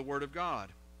them the Word of God?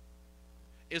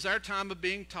 Is our time of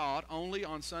being taught only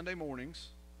on Sunday mornings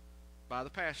by the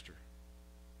pastor?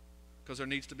 Because there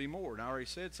needs to be more. And I already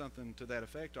said something to that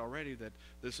effect already, that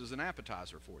this is an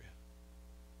appetizer for you.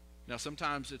 Now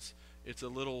sometimes it's a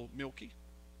little milky,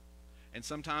 and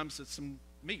sometimes it's some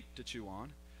meat to chew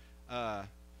on.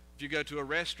 If you go to a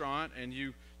restaurant and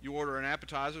you order an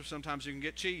appetizer, sometimes you can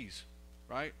get cheese,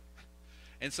 right?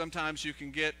 And sometimes you can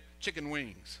get chicken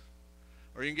wings,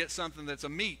 or you can get something that's a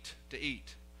meat to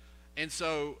eat. And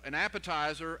so an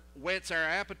appetizer whets our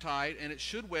appetite, and it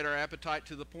should whet our appetite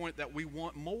to the point that we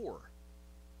want more.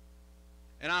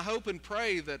 And I hope and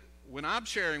pray that when I'm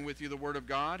sharing with you the Word of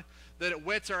God, that it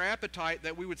whets our appetite,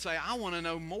 that we would say, I want to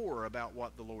know more about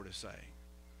what the Lord is saying.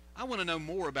 I want to know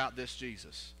more about this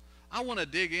Jesus. I want to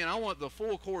dig in. I want the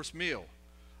full course meal.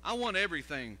 I want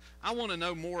everything. I want to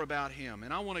know more about him,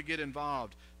 and I want to get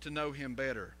involved to know him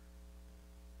better.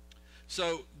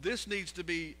 So this needs to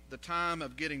be the time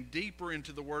of getting deeper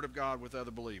into the Word of God with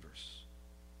other believers.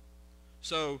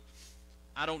 So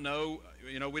I don't know,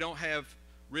 we don't have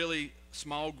really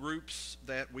small groups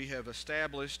that we have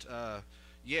established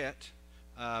yet.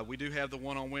 We do have the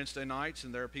one on Wednesday nights,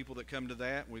 and there are people that come to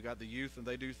that. We've got the youth, and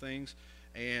they do things.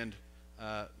 And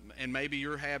maybe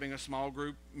you're having a small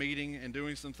group meeting and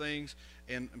doing some things,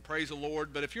 and praise the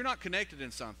Lord. But if you're not connected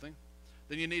in something,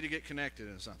 then you need to get connected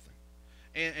in something.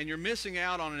 And you're missing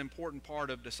out on an important part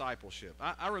of discipleship.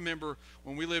 I remember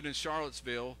when we lived in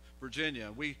Charlottesville,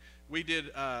 Virginia, we did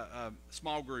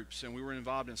small groups, and we were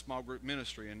involved in small group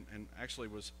ministry, and actually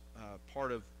was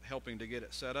part of helping to get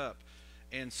it set up.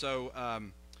 And so,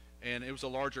 and it was a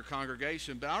larger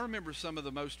congregation. But I remember some of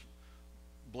the most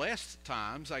blessed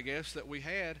times, I guess, that we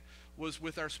had was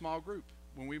with our small group.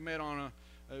 When we met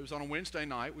it was on a Wednesday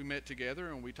night, we met together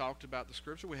and we talked about the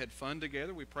Scripture. We had fun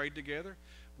together. We prayed together.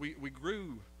 We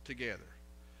grew together.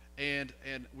 And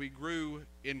we grew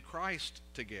in Christ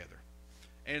together.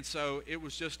 And so it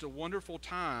was just a wonderful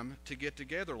time to get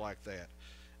together like that.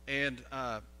 And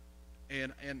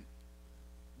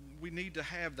we need to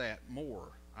have that more.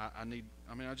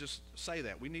 I just say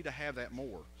that. We need to have that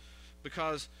more.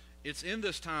 Because it's in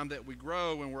this time that we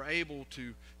grow and we're able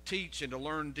to teach and to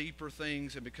learn deeper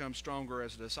things and become stronger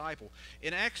as a disciple.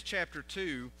 In Acts chapter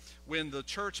 2, when the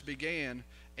church began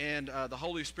and the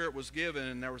Holy Spirit was given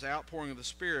and there was outpouring of the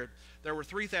Spirit, there were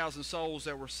 3,000 souls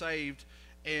that were saved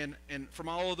and from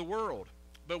all over the world.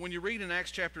 But when you read in Acts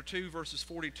chapter 2, verses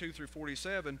 42 through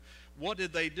 47, what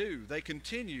did they do? They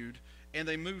continued and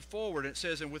they moved forward. It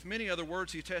says, and with many other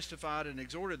words he testified and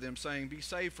exhorted them, saying, be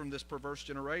saved from this perverse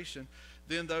generation.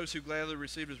 Then those who gladly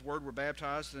received his word were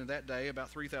baptized, and in that day about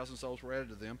 3,000 souls were added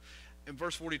to them. In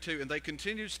verse 42, and they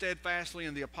continued steadfastly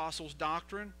in the apostles'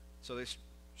 doctrine. So they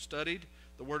studied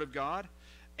the word of God.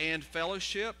 And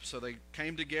fellowship, so they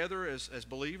came together as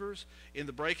believers. In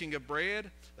the breaking of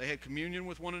bread, they had communion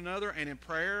with one another, and in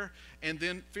prayer. And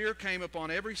then fear came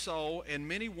upon every soul, and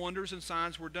many wonders and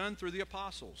signs were done through the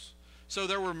apostles. So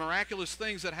there were miraculous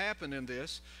things that happened in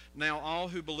this. Now all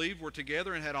who believed were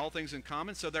together and had all things in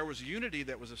common. So there was unity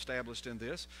that was established in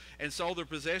this. And sold their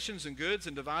possessions and goods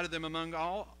and divided them among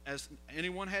all as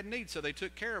anyone had need. So they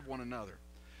took care of one another.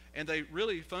 And they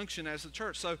really functioned as the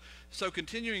church. So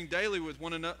continuing daily with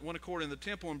one accord in the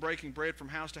temple and breaking bread from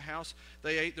house to house,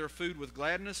 they ate their food with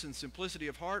gladness and simplicity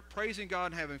of heart, praising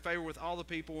God and having favor with all the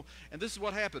people. And this is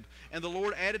what happened. And the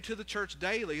Lord added to the church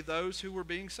daily those who were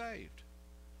being saved.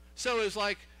 So it's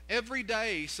like every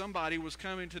day somebody was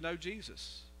coming to know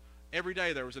Jesus. Every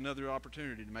day there was another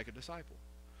opportunity to make a disciple.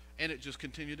 And it just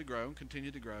continued to grow and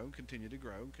continue to grow and continue to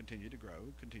grow and continue to grow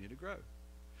and continue to grow.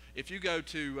 If you go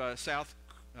to South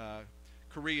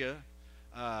Korea,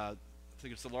 I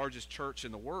think it's the largest church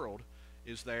in the world,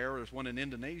 is there. There's one in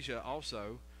Indonesia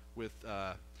also with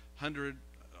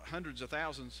hundreds of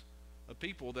thousands of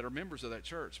people that are members of that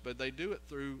church. But they do it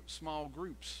through small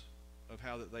groups of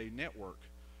how that they network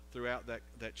throughout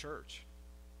that church.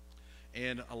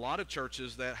 And a lot of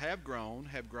churches that have grown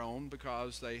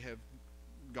because they have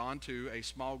gone to a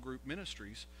small group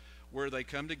ministries where they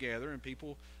come together and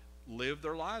people live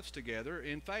their lives together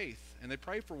in faith, and they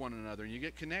pray for one another, and you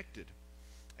get connected.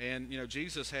 And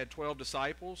Jesus had 12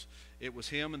 disciples. It was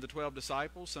him and the 12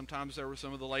 disciples. Sometimes there were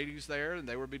some of the ladies there, and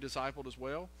they would be discipled as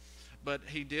well. But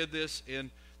he did this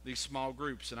in these small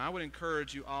groups. And I would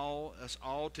encourage us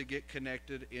all to get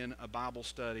connected in a Bible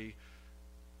study.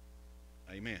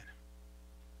 Amen.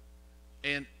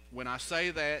 And when I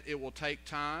say that, it will take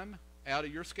time out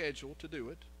of your schedule to do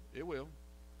it. It will.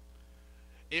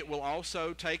 It will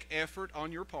also take effort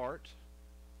on your part.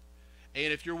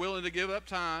 And if you're willing to give up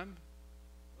time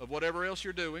of whatever else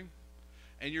you're doing,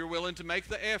 and you're willing to make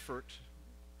the effort,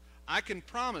 I can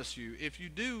promise you, if you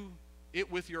do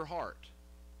it with your heart,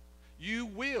 you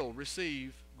will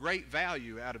receive great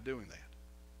value out of doing that.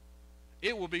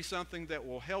 It will be something that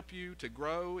will help you to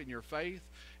grow in your faith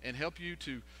and help you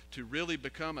to really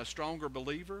become a stronger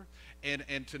believer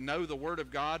and to know the Word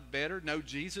of God better, know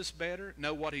Jesus better,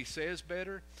 know what He says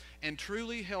better, and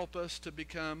truly help us to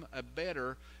become a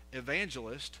better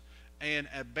evangelist and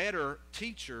a better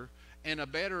teacher and a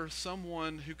better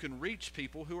someone who can reach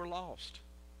people who are lost.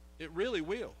 It really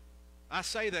will. I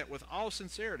say that with all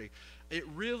sincerity. It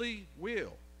really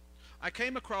will. I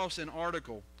came across an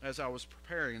article as I was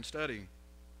preparing and studying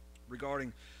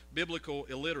regarding biblical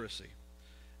illiteracy.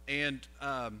 And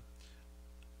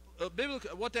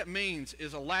what that means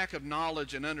is a lack of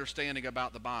knowledge and understanding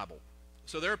about the Bible.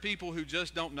 So there are people who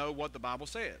just don't know what the Bible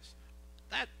says.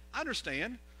 That I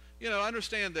understand. I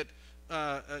understand that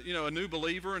a new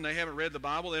believer and they haven't read the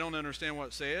Bible, they don't understand what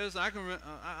it says. I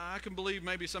can believe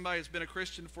maybe somebody that's been a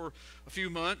Christian for a few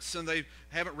months and they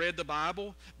haven't read the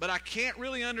Bible, but I can't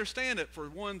really understand it for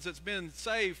ones that's been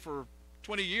saved for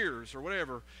 20 years or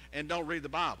whatever and don't read the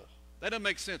Bible. That doesn't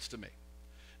make sense to me.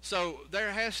 So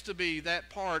there has to be that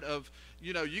part of,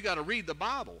 you got to read the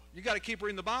Bible. You got to keep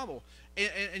reading the Bible,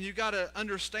 and you got to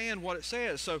understand what it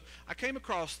says. So I came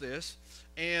across this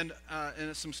and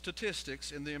some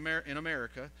statistics in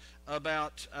America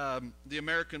about the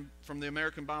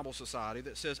American Bible Society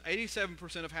that says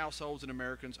 87% of households in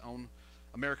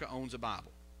America owns a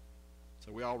Bible.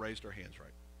 So we all raised our hands,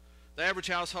 right? The average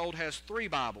household has 3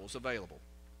 Bibles available.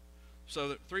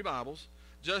 So 3 Bibles.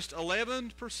 Just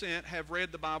 11% have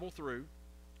read the Bible through.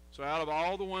 So out of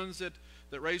all the ones that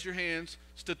raise your hands,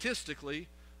 statistically,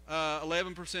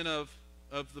 11%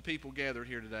 of the people gathered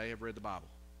here today have read the Bible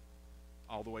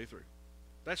all the way through.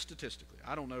 That's statistically.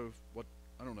 I don't know.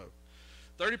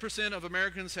 30% of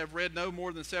Americans have read no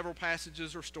more than several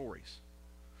passages or stories.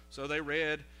 So they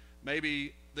read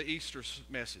maybe the Easter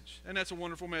message, and that's a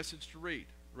wonderful message to read,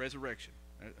 resurrection,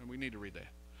 and we need to read that.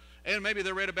 And maybe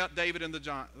they read about David and the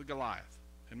Goliath,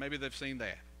 and maybe they've seen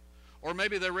that. Or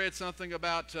maybe they read something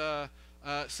about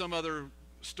some other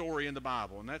story in the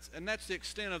Bible, and that's the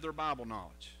extent of their Bible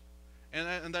knowledge,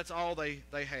 and that's all they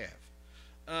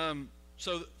have.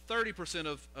 So 30%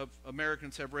 of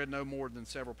Americans have read no more than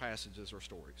several passages or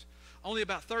stories. Only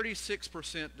about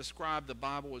 36% describe the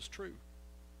Bible as true.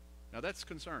 Now that's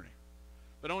concerning.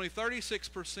 But only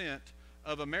 36%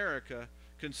 of America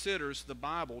considers the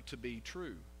Bible to be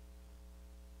true.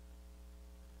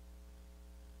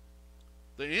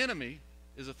 The enemy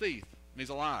is a thief, and he's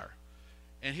a liar.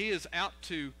 And he is out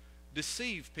to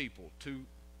deceive people, to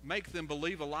make them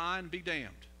believe a lie and be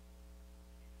damned.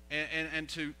 And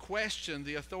to question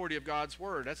the authority of God's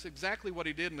Word. That's exactly what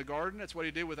he did in the garden. That's what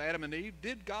he did with Adam and Eve.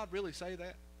 Did God really say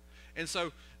that? And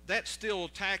so that still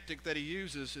tactic that he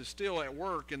uses is still at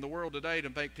work in the world today to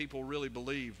make people really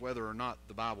believe whether or not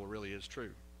the Bible really is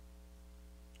true.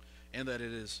 And that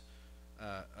it is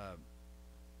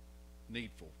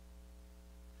needful.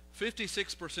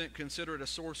 56% consider it a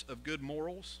source of good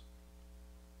morals.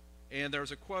 And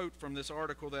there's a quote from this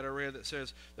article that I read that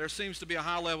says, there seems to be a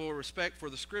high level of respect for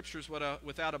the Scriptures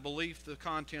without a belief the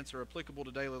contents are applicable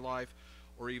to daily life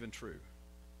or even true.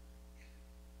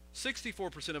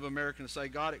 64% of Americans say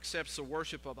God accepts the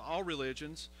worship of all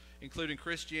religions, including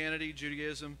Christianity,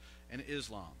 Judaism, and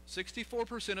Islam.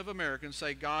 64% of Americans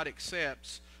say God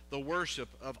accepts the worship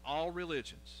of all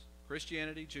religions,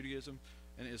 Christianity, Judaism,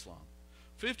 and Islam.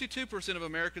 52% of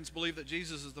Americans believe that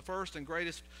Jesus is the first and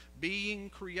greatest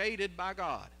being created by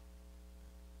God.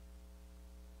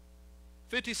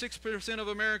 56% of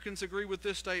Americans agree with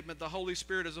this statement: the Holy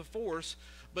Spirit is a force,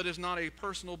 but is not a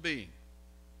personal being.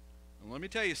 And let me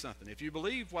tell you something. If you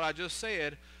believe what I just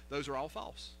said, those are all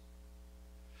false.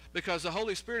 Because the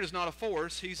Holy Spirit is not a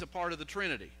force. He's a part of the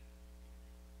Trinity.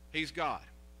 He's God.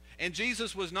 And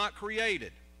Jesus was not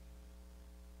created.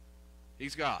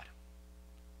 He's God.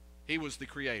 He was the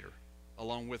creator,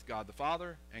 along with God the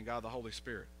Father and God the Holy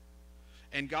Spirit.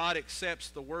 And God accepts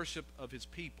the worship of his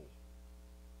people,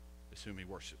 is whom he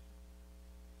worshiped.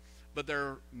 But there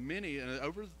are many,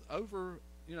 over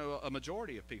a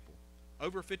majority of people,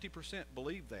 over 50%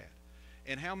 believe that.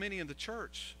 And how many in the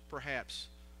church, perhaps,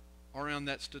 are on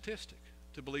that statistic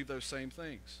to believe those same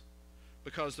things?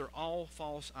 Because they're all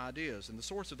false ideas. And the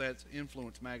source of that is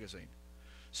Influence magazine.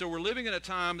 So we're living in a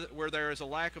time where there is a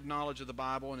lack of knowledge of the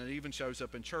Bible, and it even shows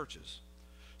up in churches.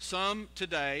 Some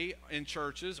today in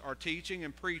churches are teaching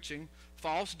and preaching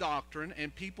false doctrine,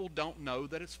 and people don't know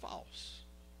that it's false.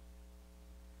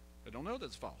 They don't know that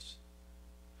it's false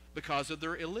because of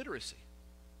their illiteracy.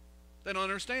 They don't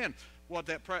understand what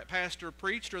that pastor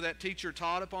preached or that teacher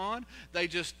taught upon. They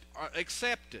just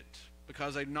accept it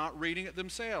because they're not reading it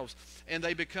themselves, and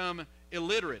they become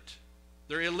illiterate.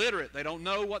 They're illiterate. They don't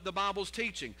know what the Bible's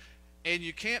teaching. And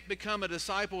you can't become a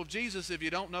disciple of Jesus if you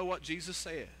don't know what Jesus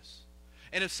says.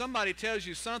 And if somebody tells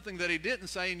you something that he didn't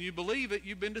say and you believe it,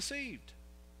 you've been deceived.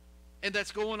 And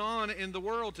that's going on in the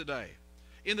world today,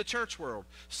 in the church world.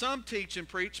 Some teach and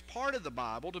preach part of the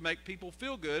Bible to make people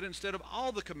feel good instead of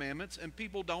all the commandments, and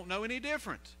people don't know any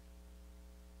different.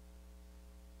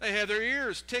 They have their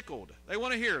ears tickled. They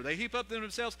want to hear. They heap up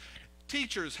themselves.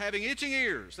 Teachers having itching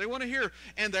ears. They want to hear.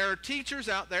 And there are teachers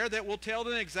out there that will tell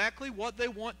them exactly what they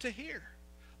want to hear.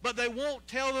 But they won't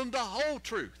tell them the whole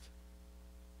truth.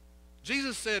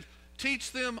 Jesus said,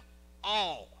 teach them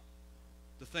all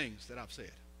the things that I've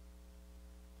said.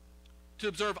 To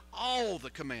observe all the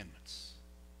commandments.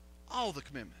 All the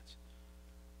commandments.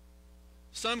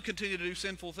 Some continue to do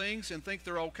sinful things and think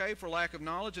they're okay for lack of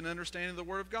knowledge and understanding of the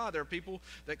Word of God. There are people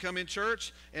that come in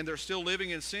church and they're still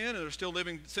living in sin and they're still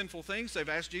living sinful things. They've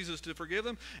asked Jesus to forgive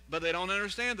them, but they don't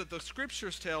understand that the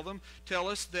Scriptures tell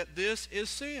us that this is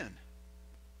sin.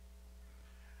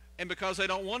 And because they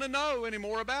don't want to know any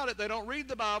more about it, they don't read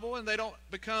the Bible and they don't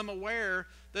become aware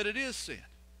that it is sin.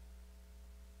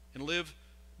 And live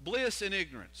bliss in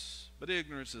ignorance. But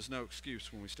ignorance is no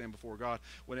excuse when we stand before God,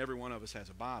 when every one of us has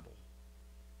a Bible.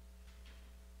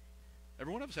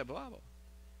 Every one of us have a Bible.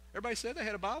 Everybody said they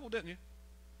had a Bible, didn't you?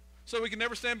 So we can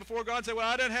never stand before God and say, well,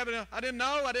 I didn't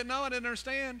know, I didn't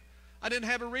understand. I didn't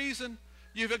have a reason.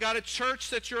 You've got a church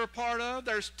that you're a part of.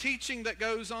 There's teaching that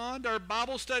goes on. There are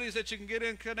Bible studies that you can get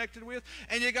in connected with.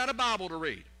 And you got a Bible to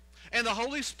read. And the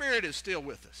Holy Spirit is still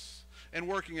with us and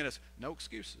working in us. No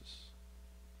excuses.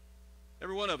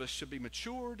 Every one of us should be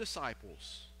mature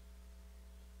disciples.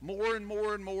 More and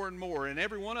more and more and more. And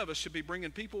every one of us should be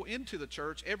bringing people into the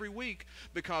church every week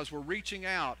because we're reaching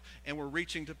out and we're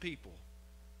reaching to people.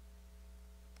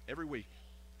 Every week.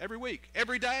 Every week.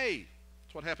 Every day.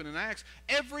 That's what happened in Acts.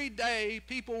 Every day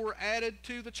people were added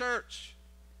to the church.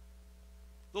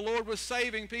 The Lord was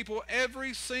saving people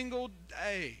every single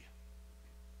day.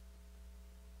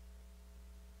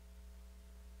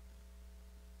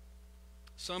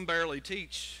 Some barely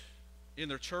teach in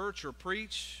their church or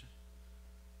preach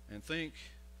and think,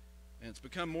 and it's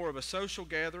become more of a social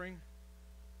gathering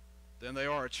than they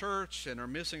are a church, and are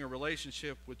missing a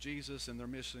relationship with Jesus, and they're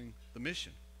missing the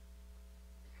mission.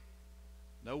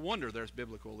 No wonder there's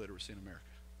biblical illiteracy in America.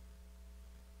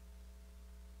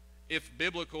 If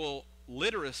biblical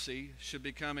literacy should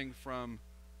be coming from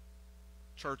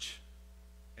church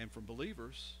and from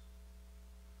believers,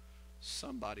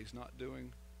 somebody's not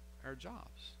doing our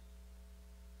jobs.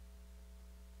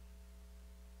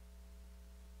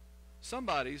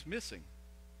 Somebody's missing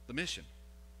the mission.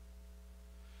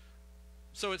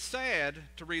 So it's sad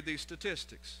to read these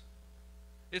statistics.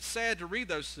 It's sad to read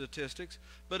those statistics,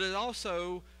 but it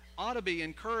also ought to be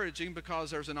encouraging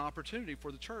because there's an opportunity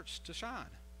for the church to shine.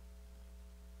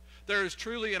 There is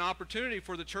truly an opportunity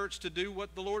for the church to do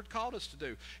what the Lord called us to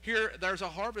do. Here, there's a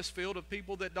harvest field of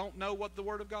people that don't know what the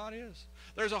Word of God is.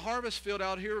 There's a harvest field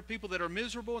out here of people that are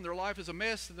miserable and their life is a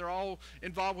mess and they're all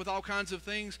involved with all kinds of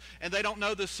things and they don't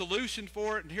know the solution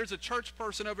for it. And here's a church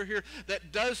person over here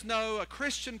that does know, a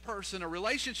Christian person, a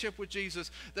relationship with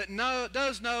Jesus that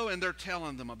does know, and they're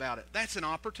telling them about it. That's an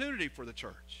opportunity for the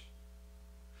church.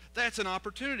 That's an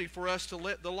opportunity for us to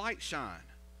let the light shine.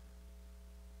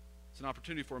 It's an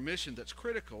opportunity for a mission that's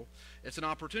critical. It's an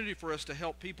opportunity for us to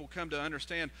help people come to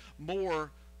understand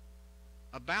more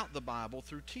about the Bible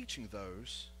through teaching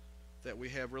those that we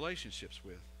have relationships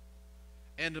with,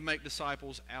 and to make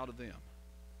disciples out of them.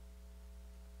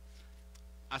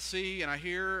 I see and I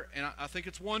hear, and I think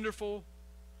it's wonderful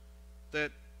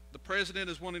that the president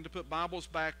is wanting to put Bibles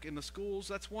back in the schools.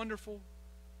 That's wonderful.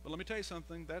 But let me tell you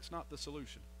something, that's not the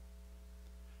solution.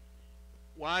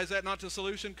 Why is that not the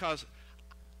solution? Because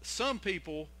some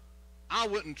people I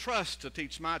wouldn't trust to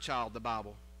teach my child the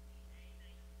Bible.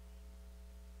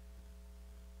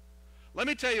 Let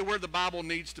me tell you where the Bible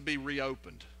needs to be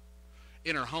reopened.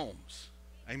 In our homes.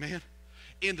 Amen.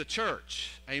 In the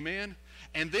church. Amen.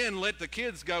 And then let the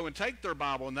kids go and take their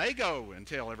Bible and they go and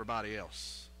tell everybody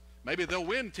else. Maybe they'll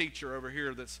win teacher over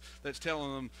here that's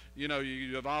telling them, you know,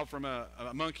 you evolved from a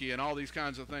monkey and all these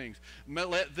kinds of things.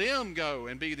 Let them go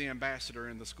and be the ambassador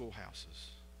in the schoolhouses.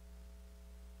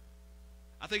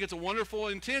 I think it's a wonderful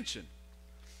intention.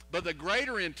 But the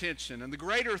greater intention and the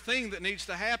greater thing that needs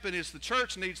to happen is the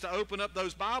church needs to open up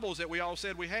those Bibles that we all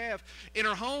said we have in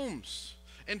our homes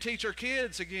and teach our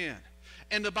kids again.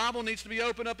 And the Bible needs to be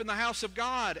opened up in the house of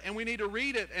God, and we need to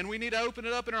read it, and we need to open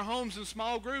it up in our homes in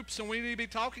small groups, and we need to be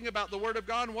talking about the Word of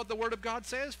God and what the Word of God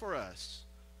says for us.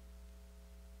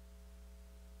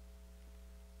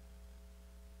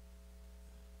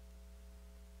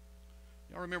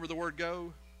 Y'all remember the word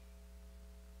go?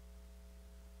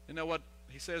 You know what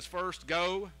he says first?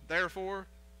 Go, therefore,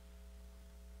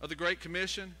 of the Great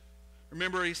Commission.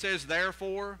 Remember he says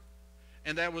therefore,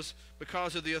 and that was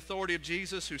because of the authority of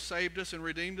Jesus who saved us and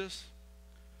redeemed us.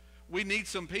 We need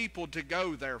some people to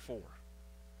go therefore.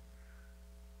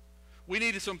 We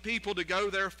needed some people to go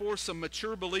therefore, some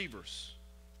mature believers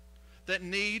that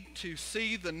need to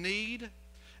see the need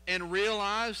and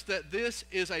realize that this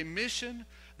is a mission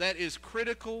that is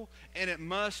critical and it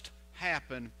must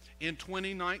happen in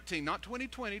 2019. Not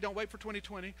 2020. Don't wait for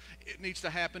 2020. It needs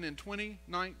to happen in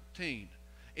 2019.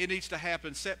 It needs to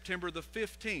happen September the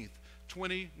 15th,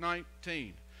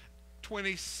 2019. September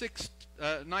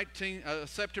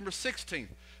 16th,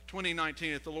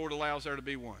 2019, if the Lord allows there to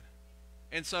be one.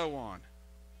 And so on.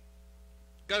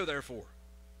 Go therefore,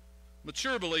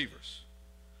 mature believers,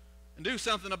 and do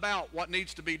something about what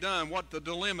needs to be done, what the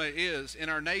dilemma is in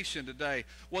our nation today,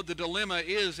 what the dilemma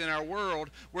is in our world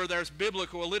where there's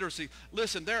biblical illiteracy.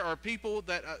 Listen, there are people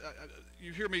that,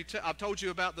 you hear me, I've told you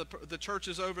about the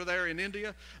churches over there in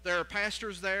India. There are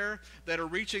pastors there that are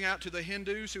reaching out to the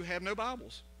Hindus who have no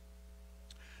Bibles.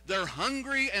 They're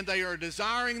hungry and they are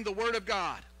desiring the Word of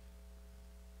God.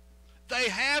 They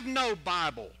have no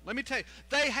Bible. Let me tell you,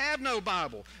 they have no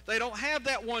Bible. They don't have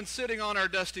that one sitting on our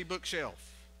dusty bookshelf.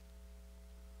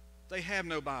 They have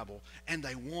no Bible, and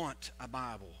they want a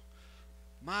Bible.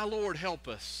 My Lord, help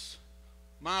us.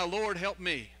 My Lord, help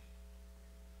me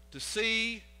to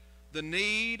see the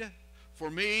need for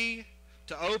me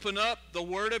to open up the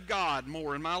Word of God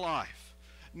more in my life.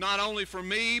 Not only for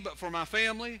me, but for my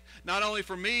family. Not only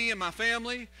for me and my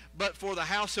family, but for the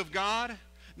house of God.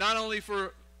 Not only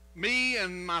for me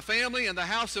and my family and the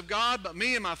house of God, but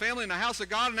me and my family in the house of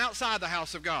God and outside the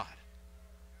house of God.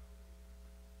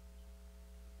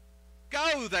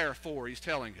 Go, therefore, he's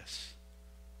telling us.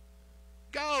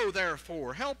 Go,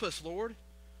 therefore. Help us, Lord.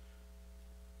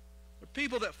 There are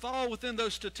people that fall within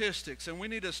those statistics, and we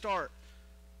need to start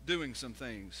doing some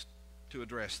things to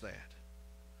address that.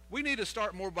 We need to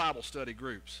start more Bible study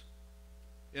groups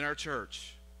in our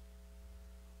church.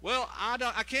 Well,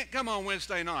 I can't come on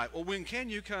Wednesday night. Well, when can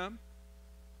you come?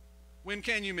 When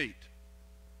can you meet?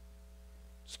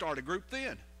 Start a group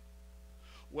then.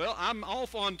 Well, I'm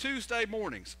off on Tuesday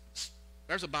mornings.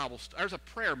 There's a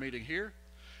prayer meeting here.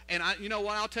 And you know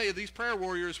what? I'll tell you, these prayer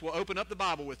warriors will open up the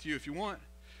Bible with you if you want.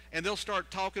 And they'll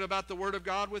start talking about the Word of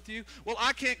God with you. Well,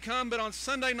 I can't come but on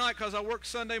Sunday night because I work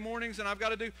Sunday mornings and I've got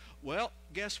to do. Well,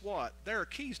 guess what? There are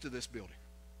keys to this building.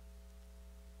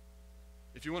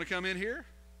 If you want to come in here,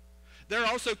 there are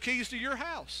also keys to your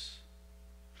house.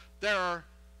 There are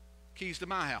keys to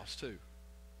my house too.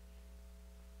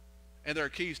 And there are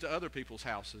keys to other people's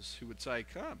houses who would say,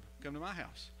 come to my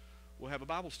house. We'll have a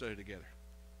Bible study together.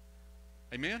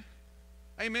 Amen?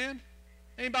 Amen?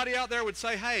 Anybody out there would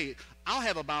say, hey, I'll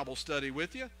have a Bible study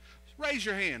with you. Raise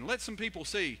your hand. Let some people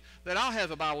see that I'll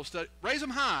have a Bible study. Raise them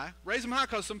high. Raise them high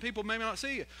because some people may not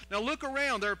see you. Now look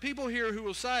around. There are people here who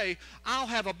will say, I'll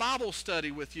have a Bible study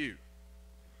with you.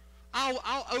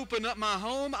 I'll open up my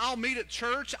home. I'll meet at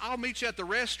church. I'll meet you at the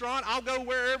restaurant. I'll go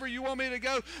wherever you want me to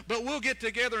go. But we'll get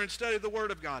together and study the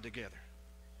Word of God together.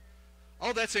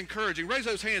 Oh, that's encouraging. Raise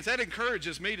those hands. That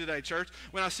encourages me today, church,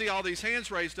 when I see all these hands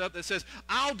raised up that says,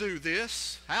 I'll do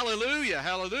this. Hallelujah,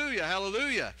 hallelujah,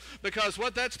 hallelujah. Because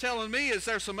what that's telling me is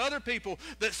there's some other people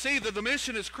that see that the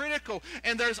mission is critical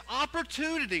and there's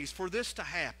opportunities for this to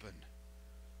happen.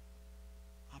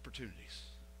 Opportunities.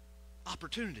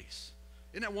 Opportunities.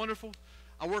 Isn't that wonderful?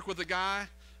 I work with a guy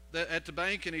at the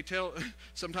bank, and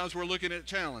sometimes we're looking at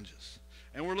challenges,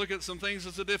 and we're looking at some things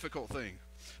that's a difficult thing.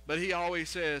 But he always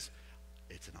says,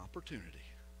 it's an opportunity.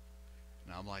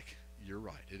 And I'm like, you're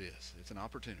right, it is. It's an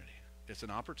opportunity. It's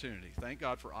an opportunity. Thank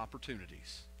God for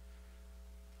opportunities.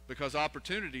 Because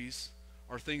opportunities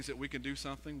are things that we can do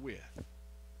something with.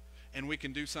 And we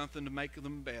can do something to make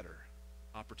them better.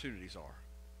 Opportunities are.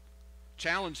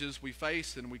 Challenges we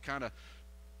face, and we kind of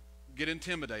get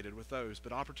intimidated with those.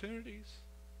 But opportunities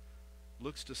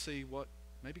looks to see what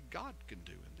maybe God can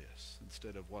do in this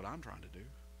instead of what I'm trying to do.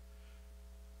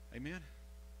 Amen?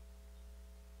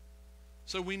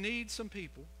 So we need some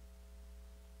people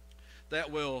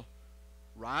that will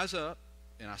rise up,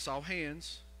 and I saw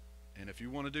hands, and if you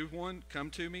want to do one, come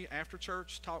to me after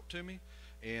church, talk to me,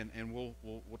 and we'll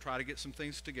try to get some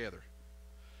things together.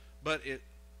 But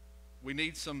we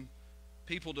need some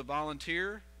people to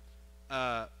volunteer,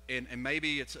 and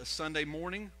maybe it's a Sunday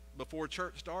morning before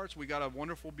church starts. We got a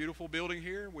wonderful, beautiful building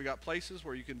here. We got places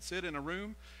where you can sit in a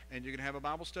room and you can have a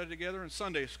Bible study together, and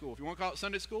Sunday school. If you want to call it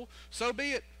Sunday school, so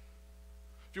be it.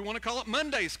 If you want to call it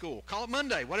Monday school, call it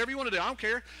Monday. Whatever you want to do, I don't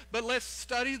care. But let's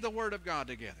study the Word of God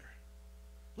together.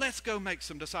 Let's go make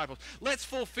some disciples. Let's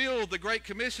fulfill the Great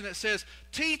Commission that says,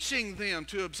 teaching them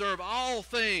to observe all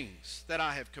things that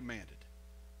I have commanded.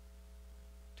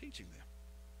 Teaching them.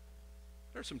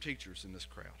 There's some teachers in this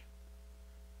crowd.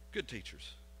 Good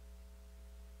teachers.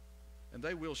 And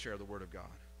they will share the Word of God.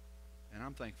 And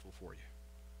I'm thankful for you.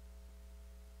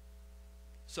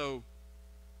 So,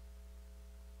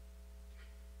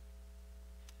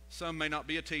 some may not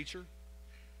be a teacher.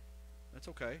 That's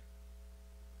okay.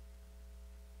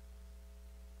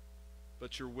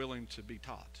 But you're willing to be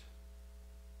taught.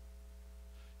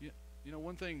 You know,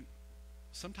 one thing,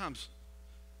 sometimes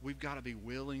we've got to be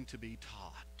willing to be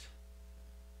taught.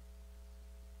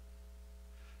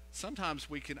 Sometimes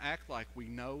we can act like we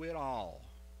know it all.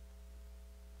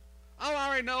 Oh, I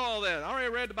already know all that. I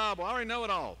already read the Bible. I already know it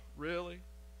all. Really?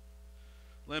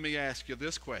 Let me ask you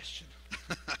this question.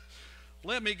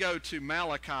 Let me go to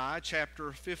Malachi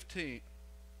chapter 15.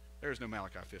 There's no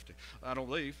Malachi 15. I don't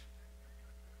believe.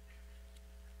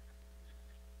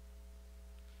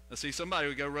 I see somebody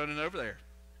would go running over there.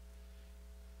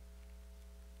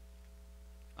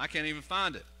 I can't even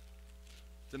find it.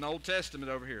 It's in the Old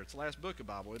Testament over here. It's the last book of the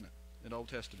Bible, isn't it? In the Old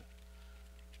Testament.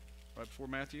 Right before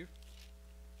Matthew.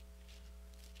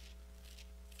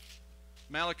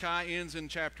 Malachi ends in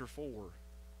chapter 4.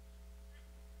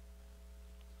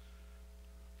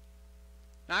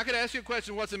 Now, I could ask you a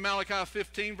question, what's in Malachi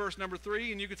 15, verse number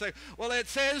 3? And you could say, well, it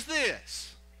says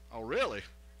this. Oh, really?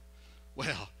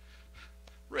 Well,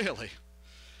 really?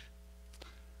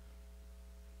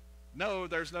 No,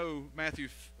 there's no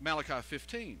Malachi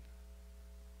 15.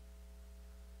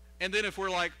 And then if we're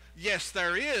like, yes,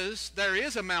 there is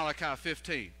a Malachi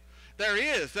 15. There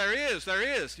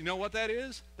is. You know what that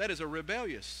is? That is a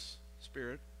rebellious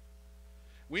spirit.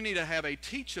 We need to have a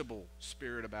teachable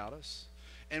spirit about us.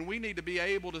 And we need to be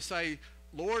able to say,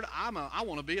 Lord, I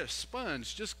want to be a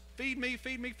sponge. Just feed me.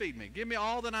 Give me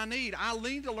all that I need. I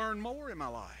need to learn more in my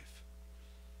life.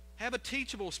 Have a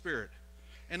teachable spirit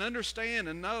and understand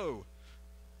and know.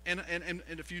 And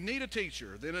if you need a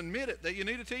teacher, then admit it that you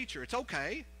need a teacher. It's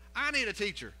okay. I need a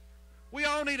teacher. We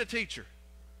all need a teacher.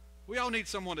 We all need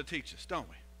someone to teach us, don't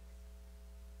we?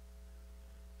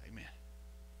 Amen.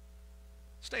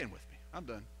 Stand with me. I'm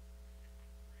done.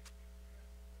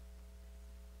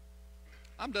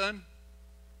 I'm done.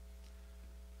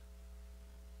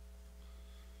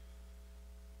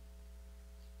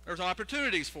 There's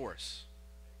opportunities for us.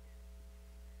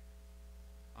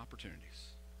 Opportunities.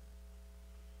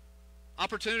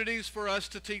 Opportunities for us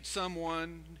to teach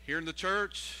someone here in the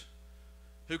church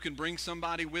who can bring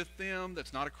somebody with them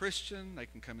that's not a Christian. They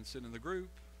can come and sit in the group.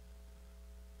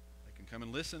 They can come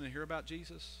and listen and hear about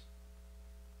Jesus.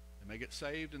 They may get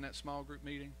saved in that small group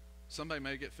meeting. Somebody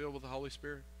may get filled with the Holy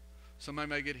Spirit. Somebody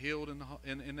may get healed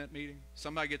in that meeting.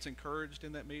 Somebody gets encouraged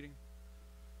in that meeting.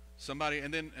 Somebody,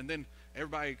 and then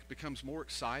everybody becomes more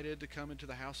excited to come into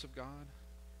the house of God.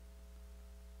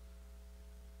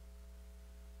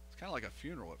 It's kind of like a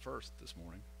funeral at first this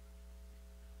morning.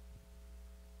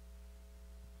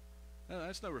 No,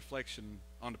 that's no reflection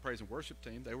on the praise and worship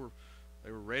team. They were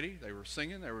ready. They were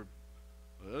singing. They were.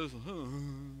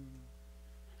 Kind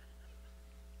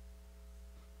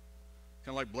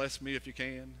of like bless me if you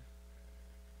can.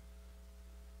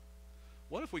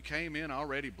 What if we came in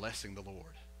already blessing the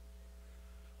Lord?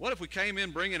 What if we came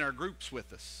in bringing our groups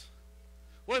with us?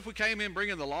 What if we came in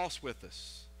bringing the lost with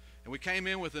us? And we came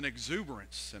in with an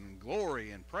exuberance and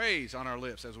glory and praise on our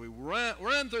lips as we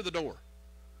run through the door.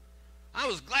 I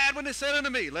was glad when they said unto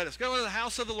me, let us go into the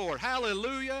house of the Lord.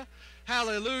 Hallelujah,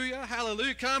 hallelujah,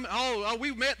 hallelujah. Come,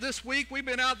 we met this week. We've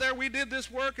been out there. We did this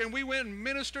work, and we went and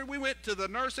ministered. We went to the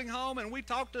nursing home, and we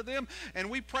talked to them, and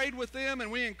we prayed with them,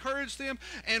 and we encouraged them,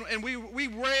 and we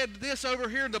read this over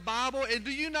here in the Bible. And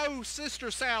do you know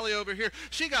Sister Sally over here?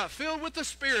 She got filled with the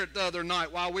Spirit the other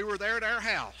night while we were there at our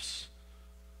house.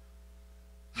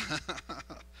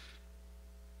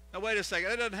 Now, wait a second.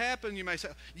 That doesn't happen, you may say.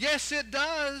 Yes, it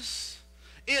does.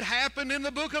 It happened in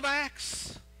the book of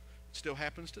Acts. It still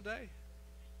happens today.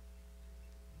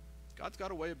 God's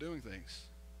got a way of doing things.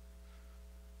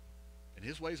 And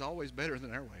his way's always better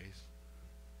than our ways.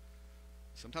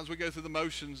 Sometimes we go through the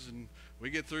motions and we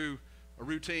get through a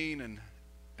routine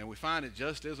and we find it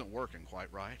just isn't working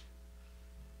quite right.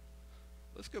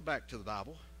 Let's go back to the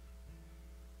Bible.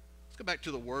 Let's go back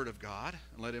to the Word of God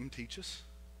and let him teach us.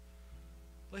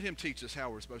 Let him teach us how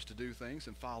we're supposed to do things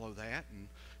and follow that. And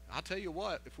I'll tell you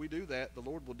what, if we do that, the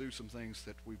Lord will do some things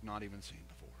that we've not even seen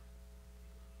before.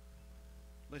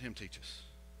 Let him teach us.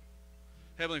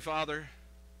 Heavenly Father,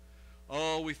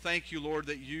 we thank you, Lord,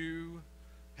 that you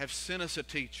have sent us a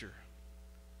teacher,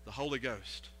 the Holy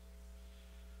Ghost.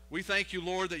 We thank you,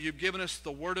 Lord, that you've given us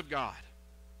the Word of God.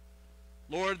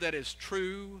 Lord, that is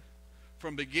true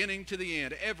from beginning to the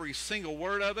end. Every single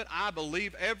word of it, I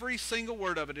believe every single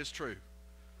word of it is true.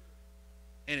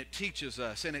 And it teaches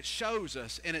us, and it shows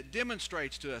us, and it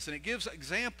demonstrates to us, and it gives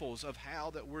examples of how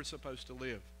that we're supposed to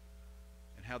live,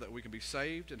 and how that we can be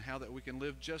saved, and how that we can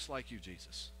live just like you,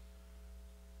 Jesus.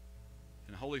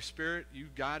 And Holy Spirit, you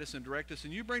guide us and direct us,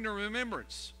 and you bring to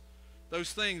remembrance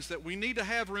those things that we need to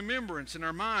have remembrance in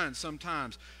our minds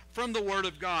sometimes from the Word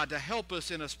of God to help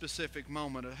us in a specific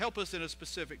moment, to help us in a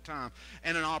specific time,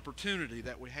 and an opportunity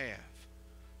that we have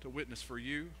to witness for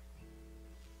you.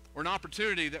 Or an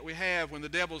opportunity that we have when the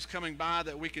devil's coming by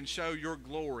that we can show your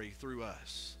glory through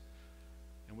us.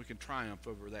 And we can triumph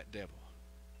over that devil.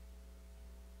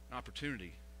 An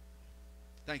opportunity.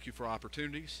 Thank you for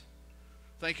opportunities.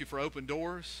 Thank you for open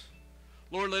doors.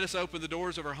 Lord, let us open the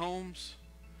doors of our homes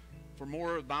for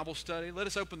more Bible study. Let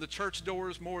us open the church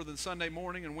doors more than Sunday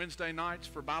morning and Wednesday nights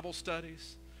for Bible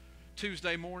studies.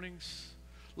 Tuesday mornings.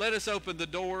 Let us open the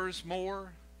doors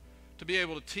more to be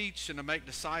able to teach and to make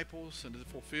disciples and to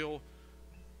fulfill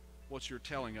what you're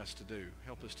telling us to do.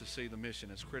 Help us to see the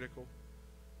mission as critical.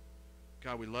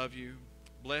 God, we love you.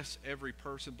 Bless every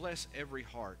person. Bless every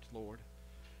heart, Lord.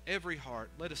 Every heart.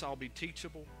 Let us all be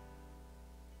teachable.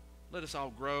 Let us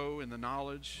all grow in the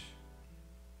knowledge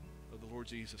of the Lord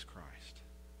Jesus Christ.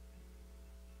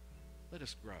 Let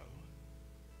us grow.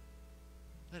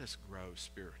 Let us grow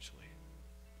spiritually.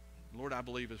 Lord, I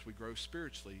believe as we grow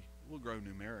spiritually, we'll grow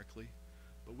numerically,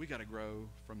 but we got to grow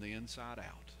from the inside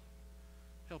out.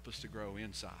 Help us to grow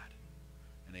inside,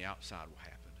 and the outside will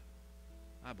happen.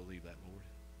 I believe that, Lord.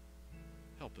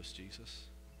 Help us, Jesus.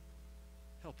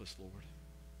 Help us, Lord.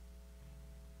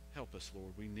 Help us,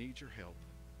 Lord. We need your help.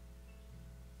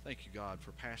 Thank you, God,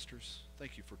 for pastors.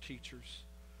 Thank you for teachers.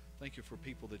 Thank you for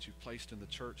people that you've placed in the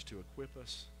church to equip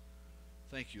us.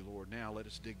 Thank you, Lord. Now let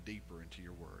us dig deeper into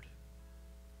your word.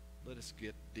 Let us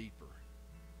get deeper.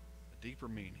 Deeper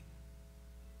meaning,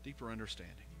 deeper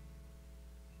understanding.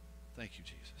 Thank you,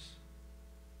 Jesus.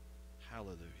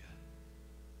 Hallelujah.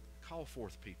 Call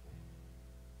forth people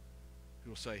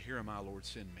who will say, here am I, Lord,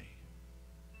 send me.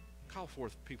 Call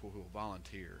forth people who will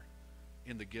volunteer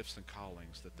in the gifts and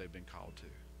callings that they've been called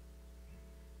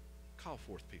to. Call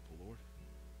forth people, Lord,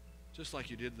 just like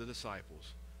you did the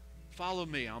disciples. Follow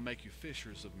me, I'll make you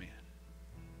fishers of men.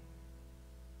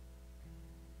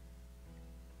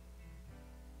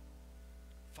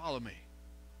 Follow me.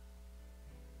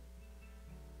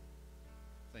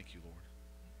 Thank you, Lord.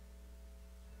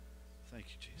 Thank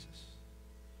you, Jesus.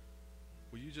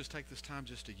 Will you just take this time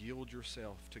just to yield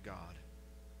yourself to God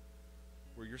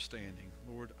where you're standing?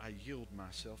 Lord, I yield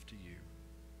myself to you.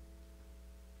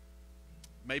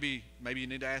 Maybe you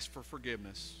need to ask for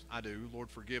forgiveness. I do. Lord,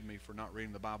 forgive me for not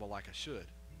reading the Bible like I should.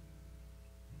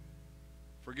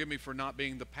 Forgive me for not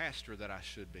being the pastor that I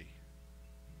should be.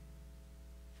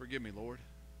 Forgive me, Lord,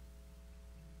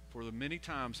 for the many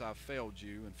times I've failed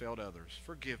you and failed others.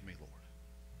 Forgive me, Lord.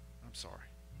 I'm sorry.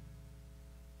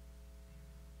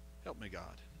 Help me,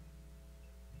 God.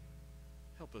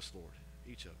 Help us, Lord,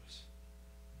 each of us.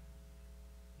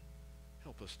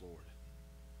 Help us, Lord.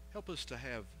 Help us to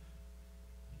have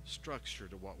structure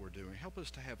to what we're doing. Help us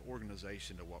to have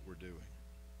organization to what we're doing.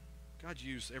 God,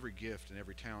 use every gift and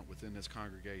every talent within this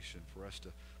congregation for us to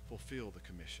fulfill the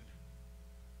commission.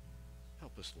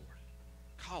 Help us, Lord.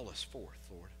 Call us forth,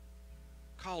 Lord.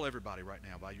 Call everybody right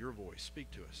now by your voice.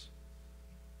 Speak to us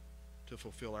to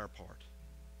fulfill our part.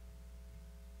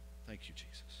 Thank you,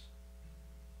 Jesus.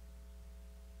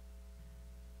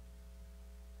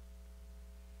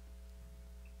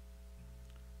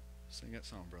 Sing that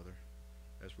song, brother,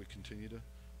 as we continue to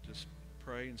just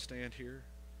pray and stand here.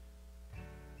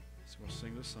 So we'll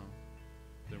sing this song.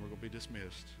 Then we're going to be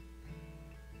dismissed.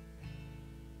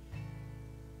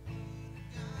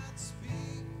 God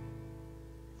speak,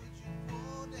 would you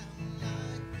pour down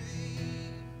like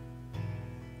rain,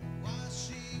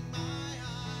 washing my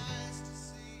eyes to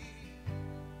see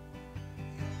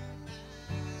your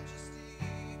majesty,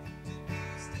 to be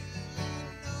still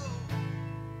and know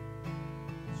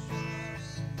you're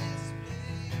in this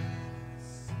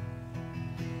place.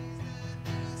 Please let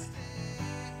me stay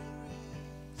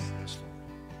rest. Yes, Lord.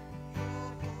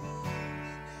 Your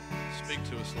holiness. Speak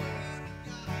to us, Lord.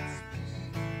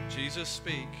 Jesus,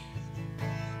 speak.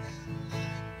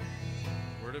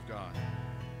 Word of God.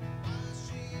 Eyes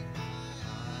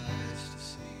to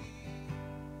see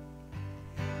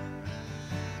your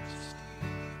majesty,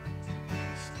 to be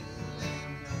still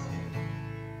and know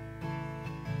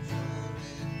you're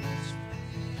in this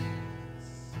place.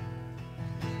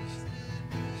 Please let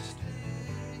me stay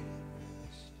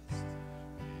rest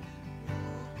in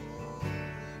your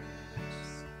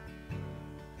holiness.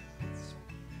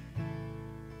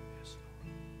 Yes, Lord.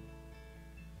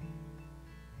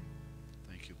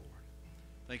 Thank you, Lord.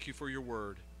 Thank you for your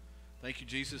word. Thank you,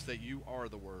 Jesus, that you are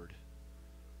the word.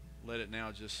 Let it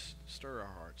now just stir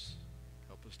our hearts.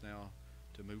 Help us now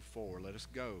to move forward. Let us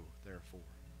go, therefore.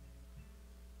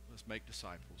 Let's make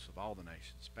disciples of all the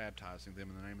nations, baptizing them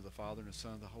in the name of the Father and the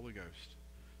Son and the Holy Ghost,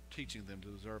 teaching them to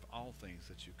observe all things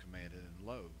that you commanded. And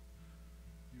lo,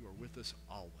 you are with us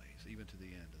always, even to the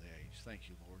end of the age. Thank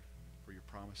you, Lord, for your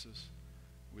promises.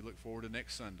 We look forward to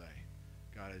next Sunday,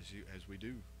 God, as we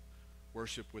do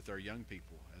worship with our young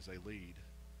people as they lead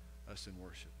us in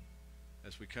worship,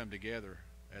 as we come together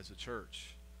as a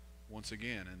church once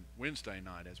again, and Wednesday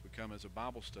night as we come as a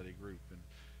Bible study group, and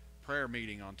prayer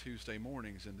meeting on Tuesday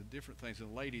mornings, and the different things,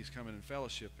 and the ladies coming and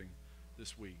fellowshipping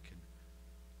this week, and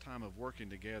time of working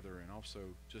together, and also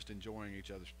just enjoying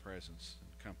each other's presence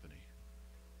and company.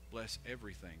 Bless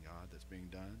everything, God, that's being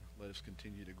done. Let us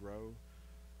continue to grow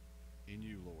in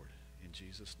you, Lord, in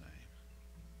Jesus' name.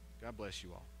 God bless you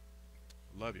all.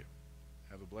 Love you.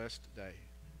 Have a blessed day.